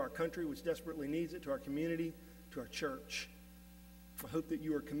our country, which desperately needs it, to our community, to our church. I hope that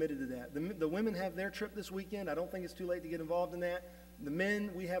you are committed to that. The women have their trip this weekend. I don't think it's too late to get involved in that. The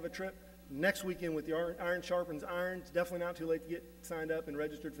men, we have a trip next weekend with the Iron Sharpens Iron. It's definitely not too late to get signed up and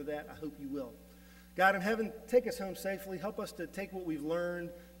registered for that. I hope you will. God in heaven, take us home safely. Help us to take what we've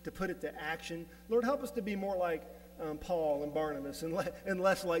learned, to put it to action. Lord, help us to be more like Paul and Barnabas and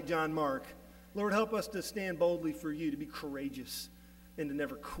less like John Mark. Lord, help us to stand boldly for you, to be courageous and to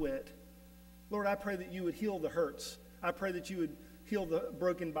never quit. Lord, I pray that you would heal the hurts. I pray that you would heal the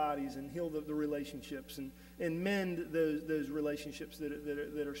broken bodies and heal the relationships and mend those relationships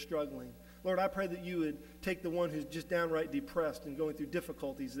that are struggling. Lord, I pray that you would take the one who's just downright depressed and going through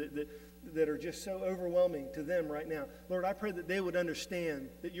difficulties that are just so overwhelming to them right now. Lord, I pray that they would understand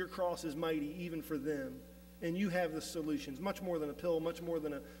that your cross is mighty even for them. And you have the solutions, much more than a pill, much more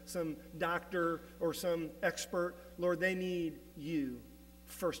than some doctor or some expert. Lord, they need you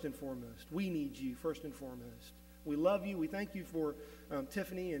first and foremost. We need you first and foremost. We love you. We thank you for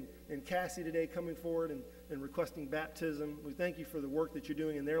Tiffany and Cassie today coming forward and requesting baptism. We thank you for the work that you're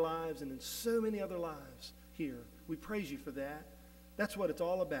doing in their lives and in so many other lives here. We praise you for that. That's what it's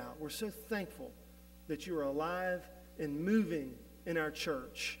all about. We're so thankful that you are alive and moving in our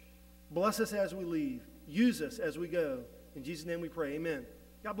church. Bless us as we leave. Use us as we go. In Jesus' name we pray. Amen.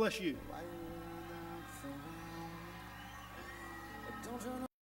 God bless you.